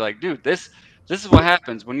day to be like, dude, this is what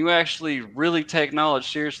happens when you actually really take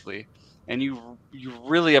knowledge seriously and you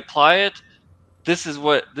really apply it. This is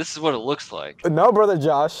what it looks like. Now, brother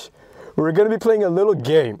Josh, we're gonna be playing a little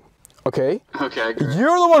game, okay? Okay.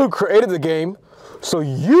 You're the one who created the game, so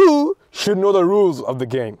you should know the rules of the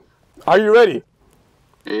game. Are you ready?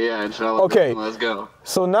 Yeah, inshallah. Okay. Let's go.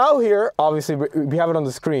 So now here, obviously, we have it on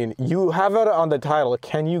the screen. You have it on the title.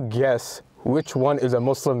 Can you guess which one is a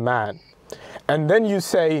Muslim man? And then you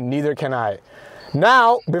say, neither can I.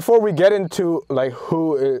 Now, before we get into like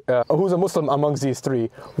who's a Muslim amongst these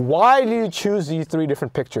three, why do you choose these three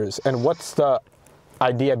different pictures, and what's the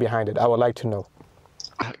idea behind it? I would like to know.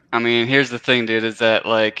 I mean, here's the thing, dude, is that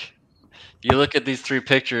like you look at these three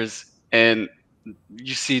pictures and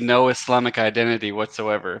you see no Islamic identity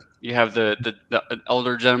whatsoever. You have the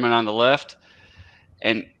older gentleman on the left,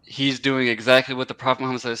 and he's doing exactly what the Prophet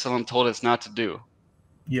Muhammad ﷺ told us not to do.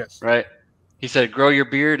 Yes. Right? He said, grow your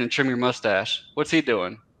beard and trim your mustache. What's he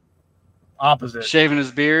doing? Opposite. Shaving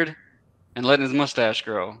his beard and letting his mustache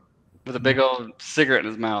grow with a big old cigarette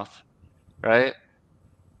in his mouth. Right?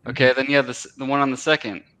 Okay, then you have the one on the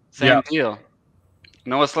second. Same deal.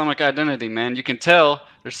 No Islamic identity, man. You can tell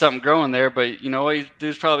there's something growing there, but you know what?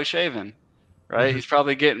 Dude's probably shaving. Right? He's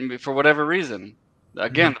probably getting, for whatever reason.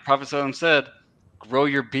 Again, the Prophet ﷺ said, grow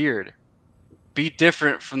your beard. Be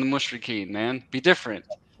different from the mushrikeen, man. Be different.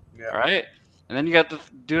 Yeah. All right? And then you got the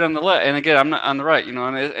dude on the left, and again, I'm not on the right, you know.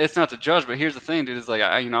 And it's not to judge, but here's the thing, dude. Is like,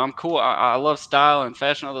 I'm cool. I love style and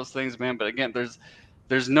fashion, all those things, man. But again,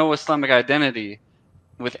 there's no Islamic identity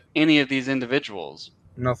with any of these individuals.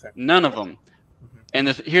 Nothing. None of them. And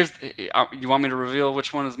you want me to reveal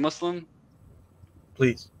which one is Muslim?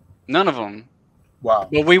 Please. None of them. Wow.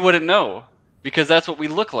 But we wouldn't know, because that's what we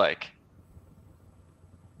look like.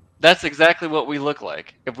 That's exactly what we look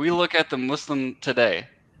like. If we look at the Muslim today,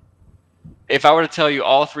 if I were to tell you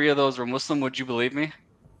all three of those were Muslim, would you believe me?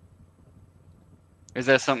 Is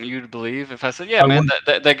that something you'd believe? If I said, yeah, I man,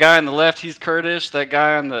 would. that guy on the left, he's Kurdish. That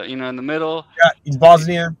guy on the in the middle, Yeah, he's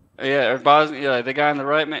Bosnian. yeah, or Bosnia, yeah, the guy on the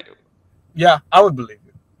right, man, Yeah, I would believe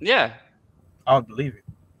it. yeah, I would believe it.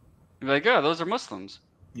 you'd be like, yeah, those are Muslims.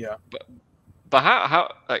 Yeah. But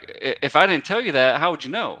how like if I didn't tell you that, how would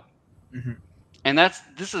you know? Hmm. And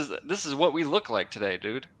this is what we look like today,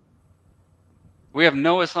 dude. We have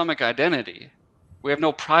no Islamic identity. We have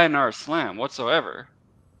no pride in our Islam whatsoever.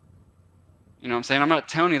 You know what I'm saying? I'm not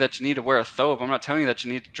telling you that you need to wear a thobe. I'm not telling you that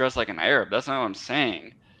you need to dress like an Arab. That's not what I'm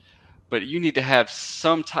saying. But you need to have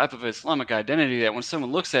some type of Islamic identity that when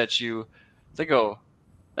someone looks at you, they go,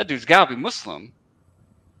 that dude's gotta be Muslim.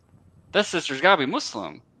 That sister's gotta be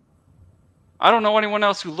Muslim. I don't know anyone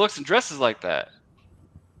else who looks and dresses like that.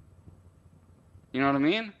 You know what I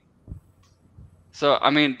mean? So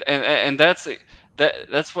I mean, and that's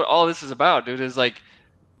what all this is about, dude. Is like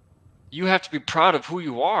you have to be proud of who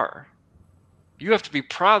you are. You have to be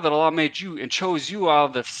proud that Allah made you and chose you out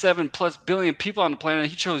of the 7+ billion people on the planet.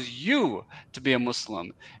 He chose you to be a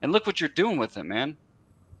Muslim. And look what you're doing with it, man.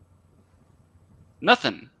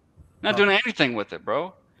 Nothing. Not No. doing anything with it,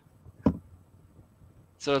 bro.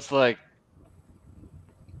 So it's like,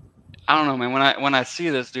 I don't know, man. When I see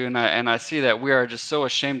this, dude, and I see that we are just so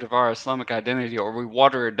ashamed of our Islamic identity, or we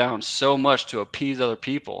water it down so much to appease other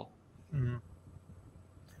people. Hmm.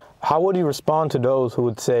 How would you respond to those who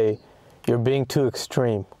would say, you're being too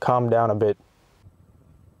extreme, calm down a bit?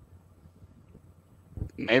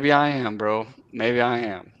 Maybe I am, bro. Maybe I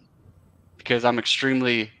am. Because I'm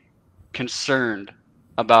extremely concerned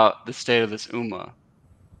about the state of this ummah.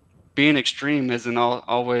 Being extreme isn't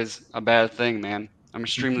always a bad thing, man. I'm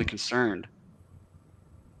extremely concerned.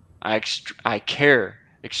 I care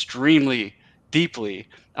extremely deeply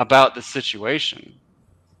about the situation.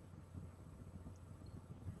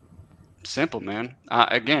 Simple, man.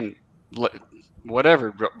 Again,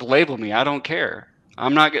 whatever, label me. I don't care. I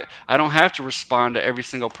don't have to respond to every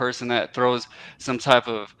single person that throws some type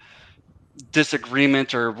of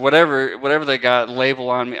disagreement or whatever they got label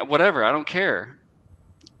on me. Whatever. I don't care.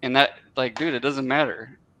 And that, like, dude, it doesn't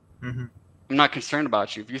matter. Hmm. I'm not concerned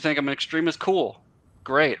about you. If you think I'm an extremist, cool,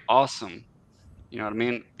 great, awesome. You know what I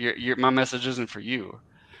mean? My message isn't for you.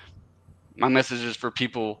 My message is for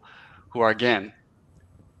people who are, again,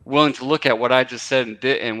 willing to look at what I just said and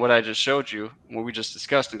did and what I just showed you, what we just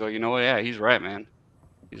discussed, and go, you know what? Yeah, he's right, man.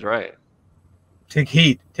 He's right. Take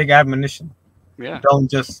heed. Take admonition. Yeah. Don't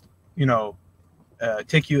just,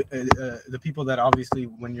 take you. The people that obviously,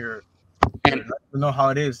 when you're And you know how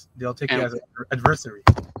it is, they'll take you and as an adversary.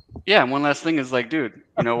 yeah, and one last thing is like, dude,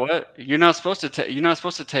 you know what? You're not supposed to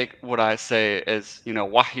take what I say as,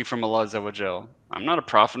 wahi from Allah Azza wa Jal. I'm not a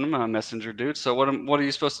prophet, I'm not a messenger, dude. So what are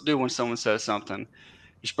you supposed to do when someone says something?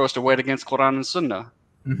 You're supposed to wait against Quran and Sunnah,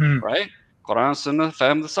 Hmm. right? Quran, Sunnah,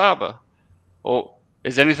 Fahm the Sahaba. Well,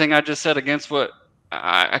 is anything I just said against what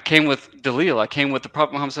I came with Dalil? I came with the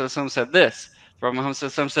Prophet Muhammad Sallallahu Alaihi Wasallam said this. The Prophet Muhammad Sallallahu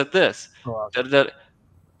Alaihi Wasallam said this. Da, da, da.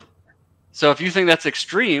 So if you think that's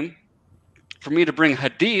extreme for me to bring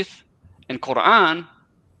Hadith and Quran,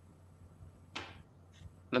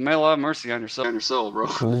 then may Allah have mercy on your soul, bro.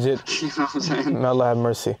 Legit. You know what I'm saying? May Allah have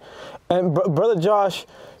mercy. And Brother Josh,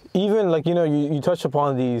 even like, you touched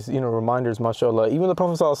upon these, reminders, mashallah. Even the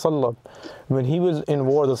Prophet ﷺ, when he was in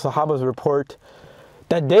war, the Sahabas report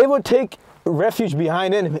that they would take refuge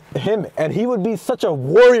behind him, and he would be such a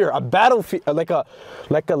warrior, a battlefield, like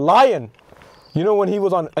a lion, when he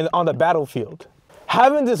was on the battlefield.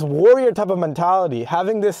 Having this warrior type of mentality,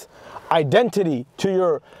 having this identity to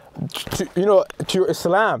your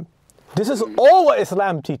Islam. This is all what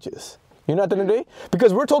Islam teaches. At the end of the day,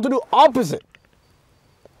 because we're told to do opposite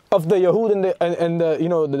of the Yahud and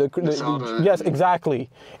the yes, exactly,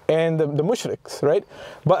 and the mushriks, right?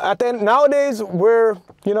 But at the end, nowadays we're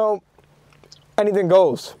anything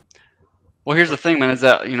goes. Well, here's the thing, man, is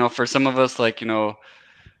that, for some of us, like,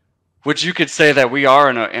 which you could say that we are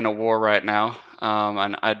in a war right now,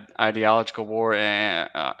 an ideological war, and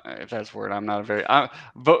if that's a word, I'm not a very.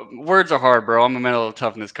 But words are hard, bro. I'm a mental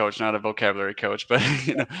toughness coach, not a vocabulary coach. But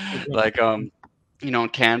like in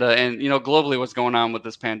Canada and globally, what's going on with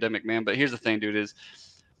this pandemic, man. But here's the thing, dude, is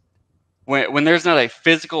when there's not a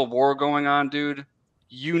physical war going on, dude,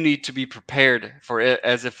 you need to be prepared for it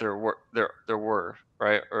as if there were,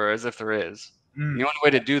 right, or as if there is. Mm. The only way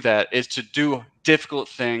to do that is to do difficult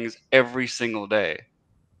things every single day.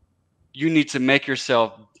 You need to make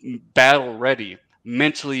yourself battle ready,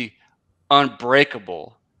 mentally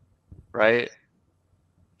unbreakable, right?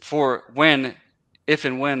 For if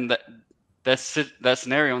and when that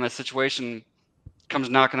scenario and that situation comes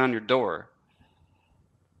knocking on your door.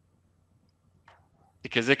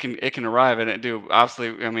 because it can arrive, and it do.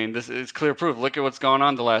 Obviously, I mean, this is clear proof. Look at what's gone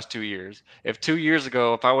on the last 2 years. If 2 years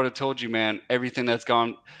ago, if I would have told you, man, everything that's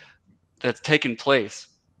taken place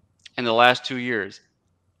in the last 2 years,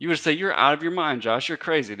 you would say you're out of your mind, Josh. You're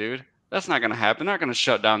crazy, dude. That's not going to happen. They're not going to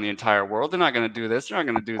shut down the entire world. They're not going to do this. They're not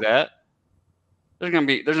going to do that. There's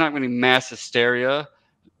not going to be mass hysteria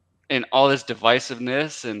and all this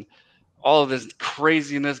divisiveness and all of this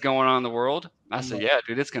craziness going on in the world. I said, yeah,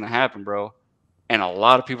 dude, it's going to happen, bro. And a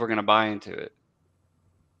lot of people are going to buy into it.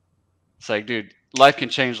 It's like, dude, life can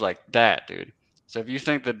change like that, dude. So if you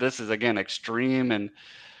think that this is, again, extreme and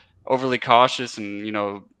overly cautious and, you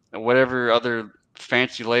know, whatever other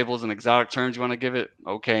fancy labels and exotic terms you want to give it,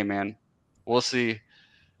 okay, man. We'll see.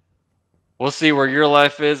 We'll see where your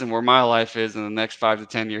life is and where my life is in the next 5 to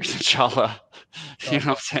 10 years, inshallah. You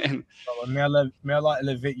know what I'm saying? May Allah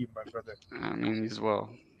elevate you, my brother. I mean, as well.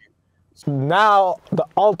 Now, the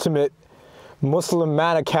ultimate Muslim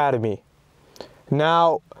Man Academy.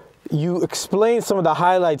 Now, you explain some of the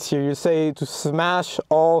highlights here. You say to smash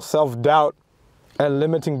all self-doubt and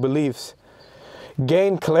limiting beliefs.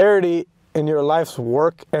 Gain clarity in your life's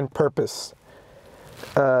work and purpose.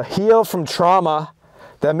 Heal from trauma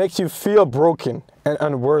that makes you feel broken and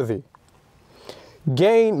unworthy.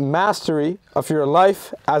 Gain mastery of your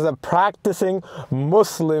life as a practicing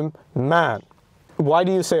Muslim man. Why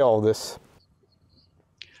do you say all this?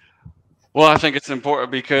 Well, I think it's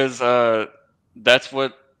important because that's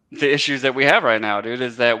what the issues that we have right now, dude,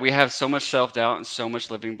 is that we have so much self-doubt and so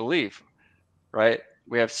much limiting belief, right?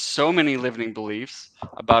 We have so many limiting beliefs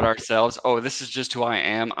about ourselves. Oh, this is just who I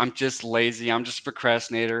am. I'm just lazy. I'm just a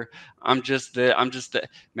procrastinator. I'm just the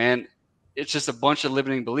man. It's just a bunch of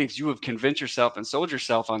limiting beliefs. You have convinced yourself and sold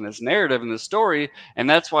yourself on this narrative and this story, and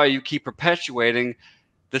that's why you keep perpetuating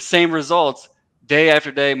the same results day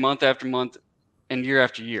after day, month after month, and year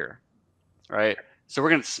after year, right? So we're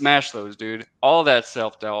going to smash those, dude. All that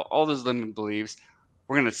self-doubt, all those limiting beliefs,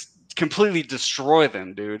 we're going to completely destroy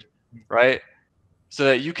them, dude, right? So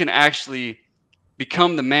that you can actually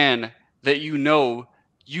become the man that you know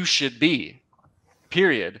you should be,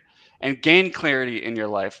 period, and gain clarity in your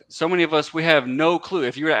life. So many of us, we have no clue.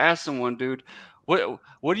 If you were to ask someone, dude,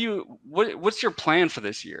 what's your plan for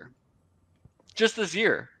this year? Just this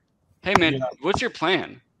year. Hey, man, what's your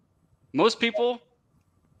plan? Most people,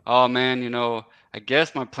 oh, man, you know, I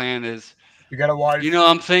guess my plan is, You got a wife. you know,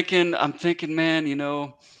 I'm thinking, man, you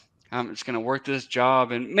know, I'm just going to work this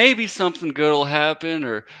job and maybe something good will happen,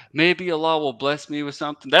 or maybe Allah will bless me with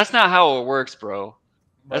something. That's not how it works, bro.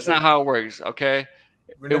 That's not how it works, okay?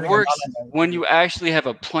 It works when you actually have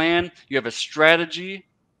a plan, you have a strategy,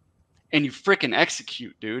 and you freaking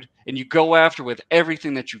execute, dude. And you go after with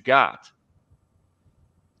everything that you got.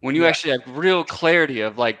 When you actually have real clarity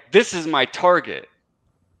of like, this is my target.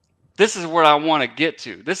 This is where I want to get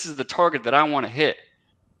to. This is the target that I want to hit.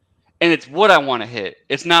 And it's what I want to hit.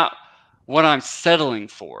 It's not what I'm settling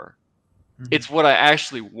for. It's what I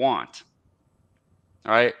actually want.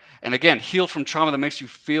 All right? And again, heal from trauma that makes you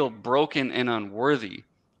feel broken and unworthy.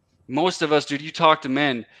 Most of us, dude, you talk to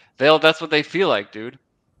men, that's what they feel like, dude.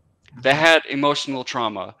 They had emotional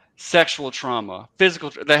trauma, sexual trauma,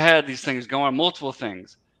 they had these things go on, multiple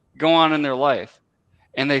things go on in their life.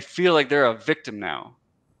 And they feel like they're a victim now.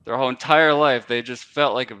 Their whole entire life, they just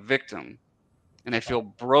felt like a victim. And they feel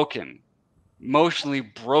broken, emotionally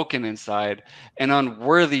broken inside and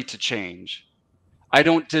unworthy to change. I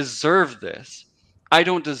don't deserve this. I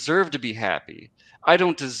don't deserve to be happy. I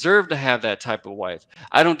don't deserve to have that type of wife.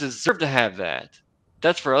 I don't deserve to have that.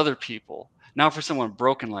 That's for other people, not for someone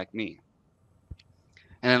broken like me.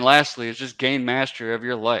 And then lastly, it's just gain mastery of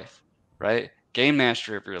your life, right? Gain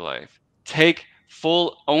mastery of your life. Take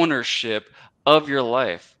full ownership of your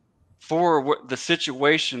life for the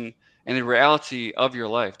situation and the reality of your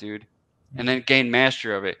life, dude. And then gain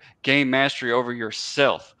mastery of it. Gain mastery over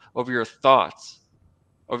yourself, over your thoughts,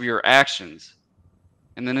 over your actions.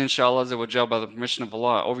 And then inshallah, by the permission of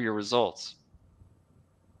Allah, over your results.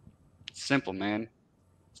 It's simple, man.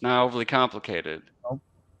 It's not overly complicated.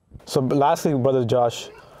 So lastly, Brother Josh,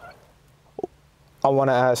 I want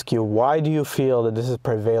to ask you, why do you feel that this is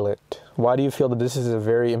prevalent? Why do you feel that this is a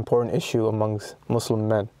very important issue amongst Muslim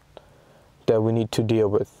men that we need to deal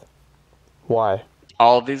with? Why?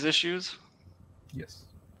 All of these issues? Yes.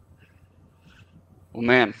 Well,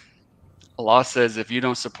 man, Allah says if you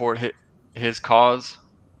don't support his cause,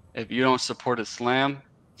 if you don't support Islam,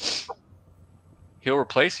 he'll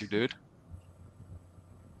replace you, dude.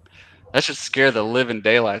 That should scare the living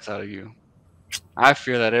daylights out of you. I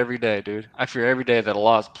fear that every day, dude. I fear every day that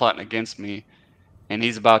Allah is plotting against me and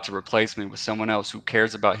he's about to replace me with someone else who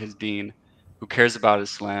cares about his deen, who cares about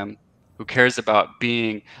Islam, who cares about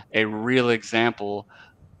being a real example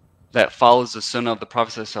that follows the sunnah of the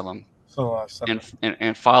Prophet ﷺ, So,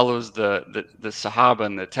 and follows the Sahaba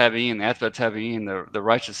and the Tabi'in, the Atba Tabi'in, the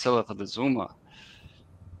righteous Salaf of the Ummah.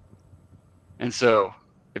 And so,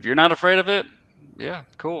 if you're not afraid of it, yeah,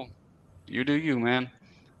 cool. You do you, man.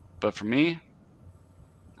 But for me,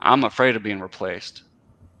 I'm afraid of being replaced.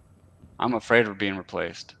 I'm afraid of being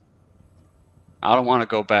replaced. I don't want to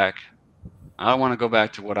go back. I don't want to go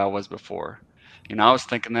back to what I was before. You know, I was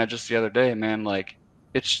thinking that just the other day, man. Like,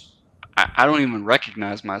 I don't even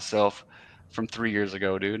recognize myself from 3 years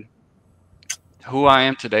ago, dude. Who I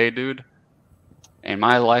am today, dude, and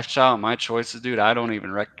my lifestyle, my choices, dude, I don't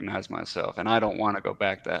even recognize myself, and I don't want to go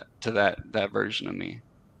back to that version of me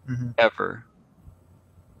ever.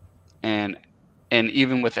 And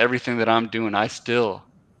even with everything that I'm doing, I still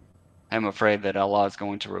am afraid that Allah is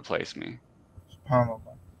going to replace me.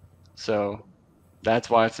 So that's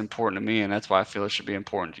why it's important to me, and that's why I feel it should be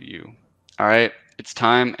important to you. All right? It's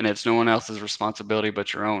time, and it's no one else's responsibility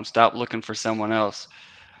but your own. Stop looking for someone else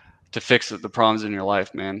to fix the problems in your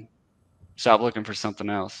life, man. Stop looking for something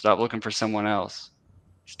else. Stop looking for someone else.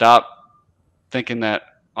 Stop thinking that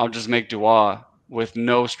I'll just make dua with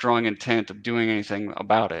no strong intent of doing anything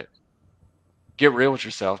about it. Get real with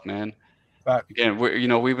yourself, man. Again,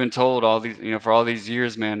 we've been told all these, for all these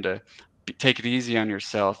years, man, to take it easy on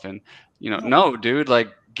yourself, and no, dude,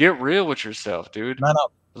 like, get real with yourself, dude. Man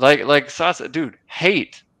up. Like Sasa, dude,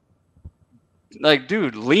 hate. Like,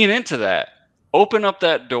 dude, lean into that. Open up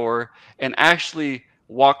that door and actually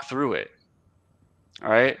walk through it. All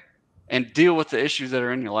right? And deal with the issues that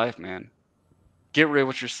are in your life, man. Get real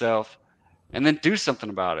with yourself and then do something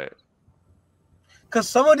about it. Because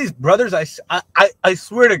some of these brothers, I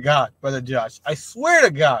swear to God, Brother Josh, I swear to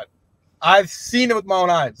God, I've seen it with my own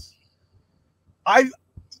eyes.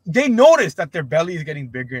 They notice that their belly is getting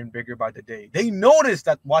bigger and bigger by the day. They notice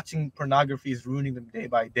that watching pornography is ruining them day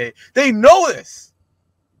by day. They know this.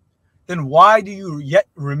 Then why do you yet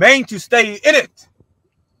remain to stay in it?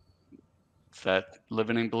 It's that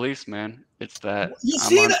limiting beliefs, man. It's that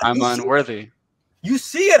I'm unworthy. You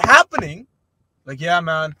see it happening. Like, yeah,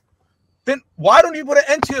 man. Then why don't you put an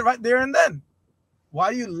end to it right there and then?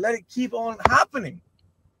 Why do you let it keep on happening?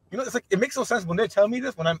 You know, it's like, it makes no sense when they tell me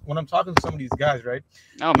this, when I'm talking to some of these guys, right?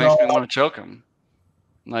 No, it makes me want to choke them.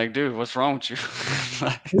 Like, dude, what's wrong with you?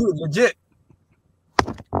 Dude, legit.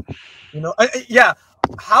 Yeah.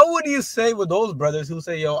 How would you say with those brothers who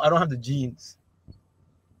say, yo, I don't have the genes?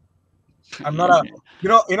 I'm not a,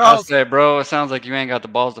 I'll say, bro, it sounds like you ain't got the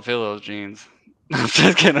balls to fill those jeans. I'm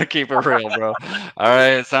just gonna keep it real, bro. All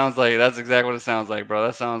right, it sounds like that's exactly what it sounds like, bro.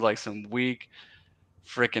 That sounds like some weak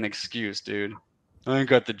freaking excuse, dude. I ain't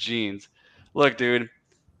got the genes. Look, dude,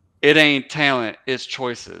 it ain't talent, it's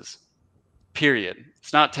choices. Period.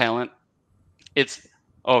 It's not talent. It's,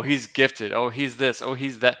 oh, he's gifted. Oh, he's this. Oh,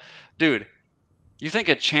 he's that. Dude, you think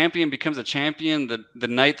a champion becomes a champion the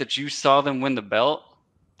night that you saw them win the belt?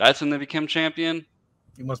 That's when they become champion?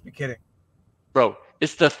 You must be kidding. Bro,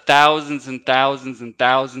 it's the thousands and thousands and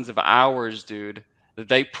thousands of hours, dude, that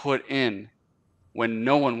they put in when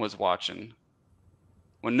no one was watching.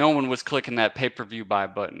 When no one was clicking that pay-per-view buy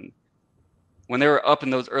button. When they were up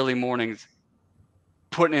in those early mornings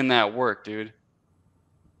putting in that work, dude.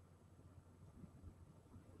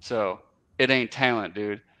 So, it ain't talent,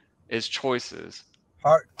 dude. It's choices.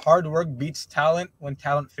 Hard work beats talent when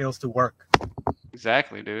talent fails to work.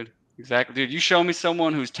 Exactly, dude. Exactly. Dude, you show me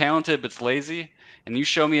someone who's talented but's lazy, and you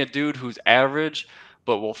show me a dude who's average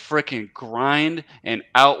but will freaking grind and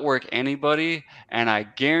outwork anybody, and I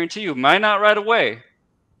guarantee you, might not right away.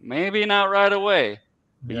 Maybe not right away.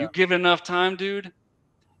 But you give it enough time, dude,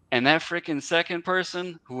 and that freaking second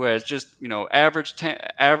person who has just,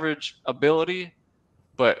 average ability,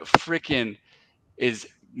 but freaking is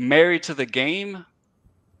married to the game,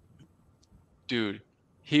 dude,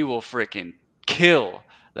 he will freaking kill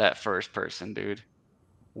that first person, dude.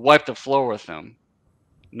 Wipe the floor with him.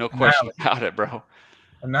 No question about it, bro.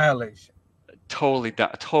 Annihilation.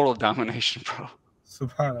 Total domination, bro.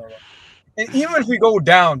 Subhanallah. And even if we go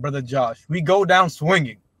down, Brother Josh, we go down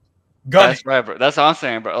swinging. Gunning. That's right, bro. That's what I'm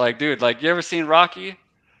saying, bro. Like, dude, like, you ever seen Rocky?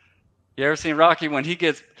 You ever seen Rocky when he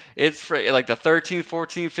gets, it's for like the 13,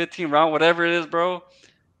 14, 15 round, whatever it is, bro,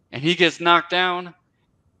 and he gets knocked down,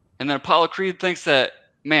 and then Apollo Creed thinks that,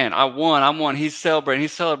 man, I won. He's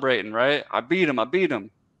celebrating, right? I beat him.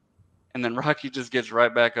 And then Rocky just gets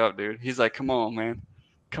right back up, dude. He's like, come on, man.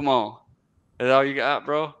 Come on. Is that all you got,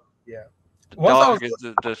 bro? Yeah. Once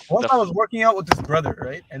I was working out with this brother,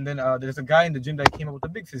 right? And then there's a guy in the gym that came up with a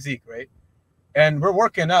big physique, right? And we're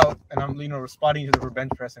working out, and I'm, spotting each other for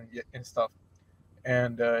bench press and stuff.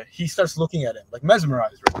 and he starts looking at him like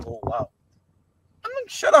mesmerized. Right? Oh wow! I'm like,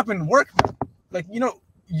 shut up and work, man. Like, you know,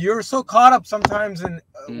 you're so caught up sometimes in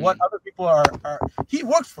what other people are. He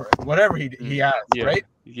worked for it, whatever he has, Yeah. right?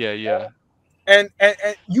 Yeah. And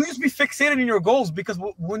you just be fixated in your goals, because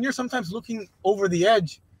when you're sometimes looking over the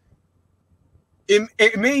edge,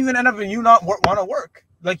 it may even end up in you not want to work.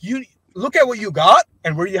 Like, you look at what you got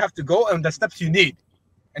and where you have to go and the steps you need,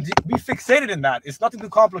 and be fixated in that. It's nothing too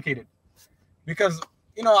complicated, because,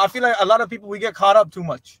 you know, I feel like a lot of people, we get caught up too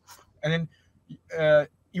much, and then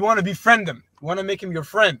you want to befriend them, you want to make him your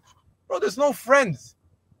friend. Bro, there's no friends.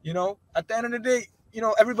 You know, at the end of the day, you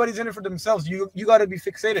know, everybody's in it for themselves. You got to be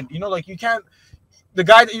fixated. You know, like, you can't, the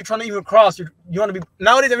guy that you're trying to even cross, you want to be,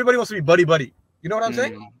 nowadays everybody wants to be buddy. You know what I'm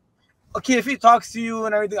saying? Okay, if he talks to you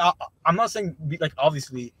and everything, I'm not saying, like,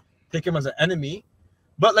 obviously take him as an enemy,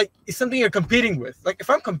 but like, it's something you're competing with. Like, if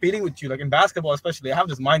I'm competing with you, like in basketball especially, I have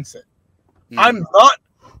this mindset. I'm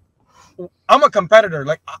a competitor.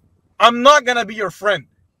 Like, I'm not gonna be your friend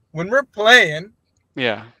when we're playing.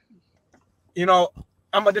 Yeah. You know,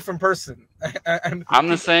 I'm a different person. And I'm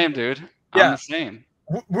the same, dude. Yeah. I'm the same.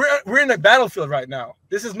 We're in a battlefield right now.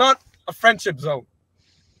 This is not a friendship zone.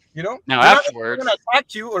 You know? Now, I'm afterwards, not gonna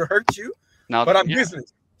attack you or hurt you, now, but I'm yeah.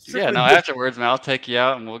 business. Yeah, no, afterwards, man, I'll take you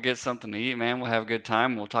out and we'll get something to eat, man. We'll have a good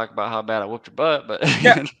time. We'll talk about how bad I whooped your butt, but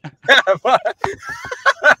Yeah.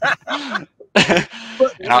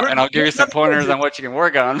 and I'll give you some pointers on what you can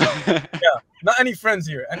work on. Yeah, not any friends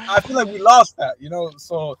here. And I feel like we lost that, you know,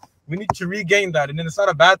 so we need to regain that. And then it's not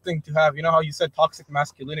a bad thing to have, you know how you said toxic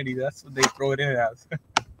masculinity, that's what they throw it in as.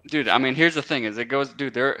 Dude, I mean, here's the thing is, it goes,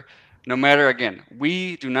 dude, no matter, again,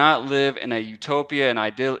 we do not live in a utopia and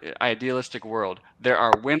idealistic world. There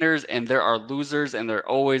are winners and there are losers, and there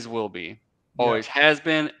always will be. Always has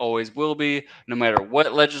been, always will be, no matter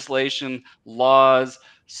what legislation, laws,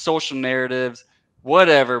 social narratives,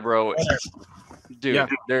 whatever, bro. Dude,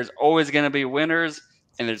 there's always going to be winners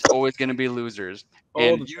and there's always going to be losers.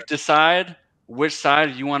 And you decide which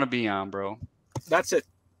side you want to be on, bro. That's it.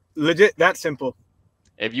 Legit, that simple.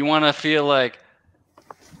 If you want to feel like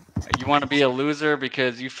you want to be a loser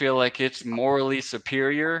because you feel like it's morally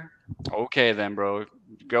superior, okay then, bro.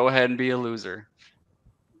 Go ahead and be a loser.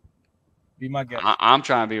 Be my guest. I'm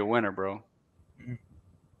trying to be a winner, bro.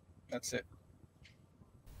 That's it.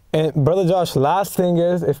 And Brother Josh, last thing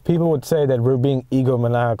is, if people would say that we're being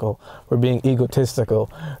egomaniacal, we're being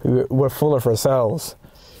egotistical, we're full of ourselves,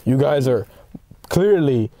 you guys are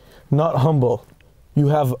clearly not humble. You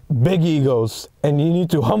have big egos, and you need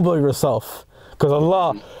to humble yourself, because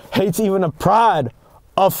Allah hates even a pride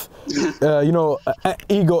of,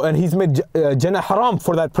 ego, and He's made Jannah haram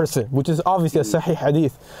for that person, which is obviously a Sahih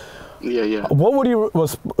hadith. Yeah. What would you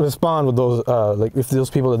respond with those, like, if those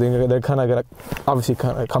people, they're kind of gonna obviously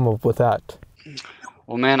kind of come up with that?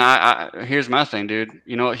 Well, man, I here's my thing, dude.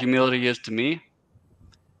 You know what humility is to me?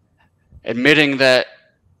 Admitting that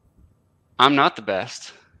I'm not the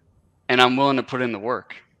best, and I'm willing to put in the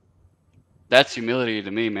work. That's humility to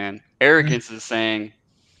me, man. Arrogance is saying,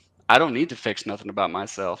 I don't need to fix nothing about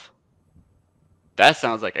myself. That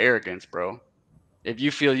sounds like arrogance, bro. If you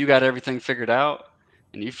feel you got everything figured out,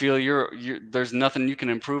 and you feel there's nothing you can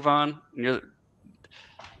improve on,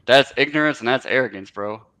 that's ignorance and that's arrogance,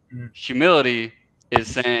 bro. Humility is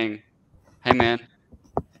saying, hey, man,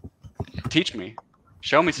 teach me.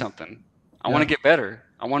 Show me something. I want to get better.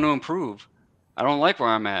 I want to improve. I don't like where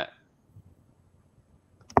I'm at.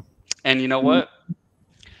 And you know what?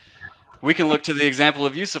 We can look to the example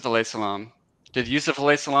of Yusuf alayhi salam. Did Yusuf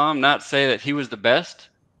alayhi salam not say that he was the best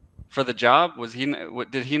for the job?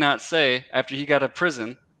 Did he not say, after he got out of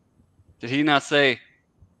prison, did he not say,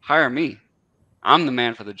 hire me? I'm the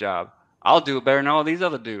man for the job. I'll do it better than all these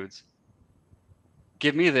other dudes.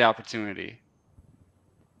 Give me the opportunity.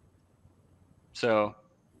 So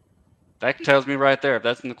that tells me right there, if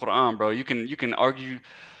that's in the Quran, bro, you can argue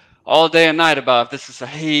all day and night about if this is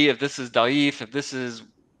sahih, if this is da'if, if this is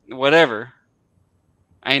whatever.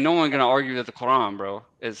 Ain't no one gonna argue that the Quran, bro,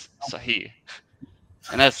 is sahih.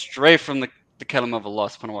 And that's straight from the kalam of Allah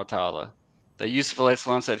subhanahu wa ta'ala. That Yusuf alayhi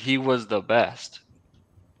salam said he was the best.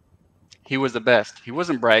 He was the best. He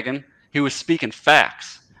wasn't bragging. He was speaking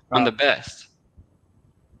facts. I'm the best.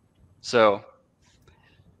 So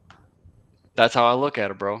that's how I look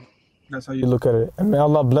at it, bro. That's how you look at it. And may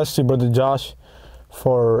Allah bless you, Brother Josh,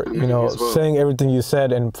 for saying everything you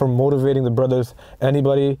said, and for motivating the brothers.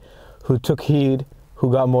 Anybody who took heed,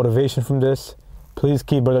 who got motivation from this, please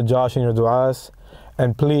keep Brother Josh in your du'as,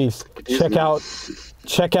 and please check out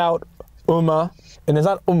U.M.M.A, and it's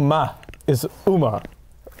not Ummah, it's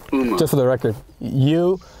U.M.M.A. Just for the record,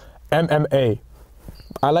 U.M.M.A.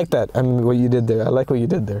 I like that. I mean, what you did there. I like what you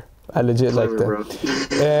did there. I legit like that. Bro.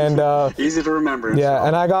 And easy to remember. yeah,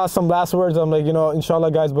 and I got some last words. I'm like, you know,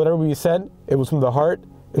 inshallah, guys, whatever we said, it was from the heart.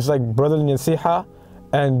 It's like brotherly nasiha.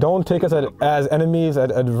 And don't take us as enemies,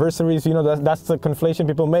 as adversaries. You know, that's the conflation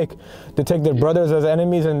people make. They take their brothers as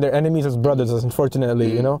enemies and their enemies as brothers,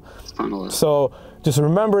 unfortunately, you know. So just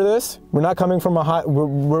remember this. We're not coming from a high,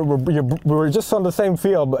 we're just on the same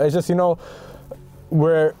field, but it's just, you know,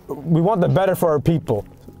 we want the better for our people.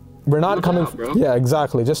 We're not coming, yeah,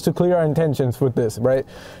 exactly. Just to clear our intentions with this, right?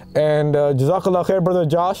 And Jazakallah khair, brother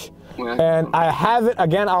Josh. And I have it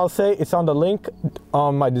again. I'll say it's on the link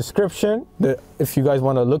on my description if you guys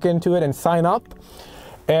want to look into it and sign up.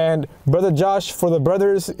 And brother Josh, for the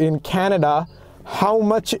brothers in Canada, how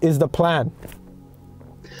much is the plan?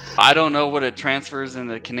 I don't know what it transfers in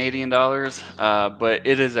the Canadian dollars, but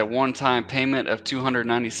it is a one-time payment of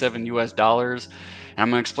 $297 US. And I'm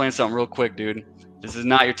gonna explain something real quick, dude. This is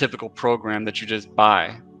not your typical program that you just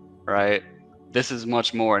buy, right? This is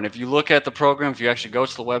much more. And if you look at the program, if you actually go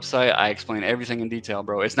to the website, I explain everything in detail,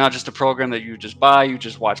 bro. It's not just a program that you just buy, you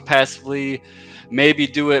just watch passively. Maybe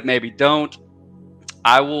do it, maybe don't.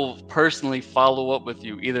 I will personally follow up with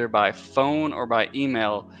you either by phone or by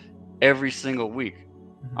email every single week.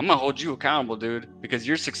 I'm gonna hold you accountable, dude, because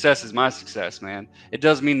your success is my success, man. It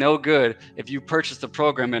does me no good if you purchase the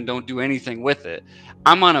program and don't do anything with it.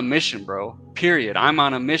 I'm on a mission, bro, period. I'm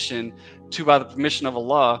on a mission to, by the permission of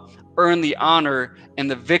Allah, earn the honor and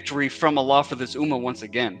the victory from Allah for this ummah once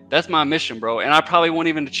again. That's my mission, bro. And I probably won't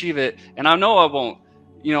even achieve it. And I know I won't,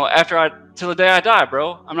 you know, till the day I die,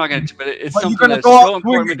 bro. I'm not going to, but it's something that's so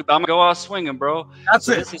important to do. I'm going to go out swinging, bro. That's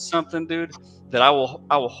it. This is something, dude, that I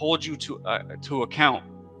will hold you to account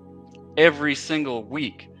every single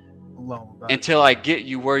week until I get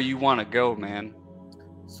you where you want to go, man.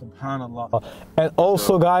 Subhanallah. And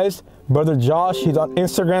also, guys, brother Josh, he's on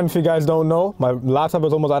Instagram. If you guys don't know, my laptop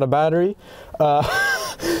is almost out of battery.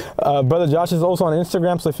 Brother Josh is also on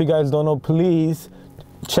Instagram. So if you guys don't know, please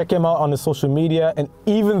check him out on his social media. And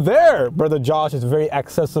even there, brother Josh is very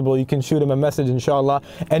accessible. You can shoot him a message, inshallah.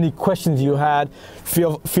 Any questions you had,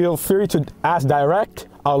 feel free to ask direct.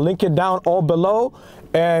 I'll link it down all below.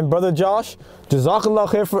 And brother Josh, Jazakallah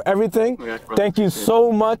khair for everything. Thank you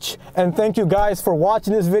so much. And thank you guys for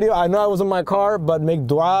watching this video. I know I was in my car, but make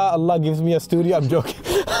dua. Allah gives me a studio. I'm joking.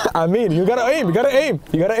 I mean, you gotta aim. You gotta aim.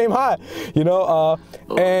 You gotta aim high. You know,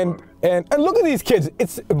 and look at these kids.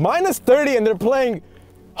 It's -30 and they're playing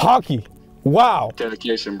hockey. Wow.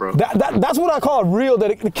 Dedication, bro. That's what I call real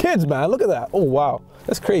dedication. The kids, man. Look at that. Oh, wow.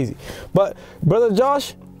 That's crazy. But brother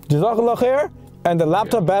Josh, Jazakallah khair. And the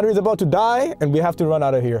laptop battery is about to die and we have to run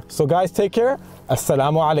out of here. So guys, take care.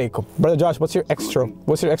 Assalamu alaikum. Brother Josh, what's your extra?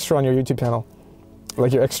 What's your extra on your YouTube channel?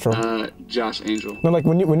 Like your extra? Josh Angel. No, like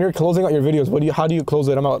when you're closing out your videos, how do you close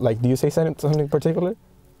them out? Like, do you say something particular?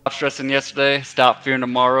 Stop stressing yesterday, stop fearing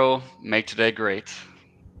tomorrow, make today great.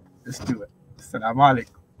 Let's do it. Assalamu alaikum.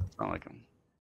 Assalamu alaikum.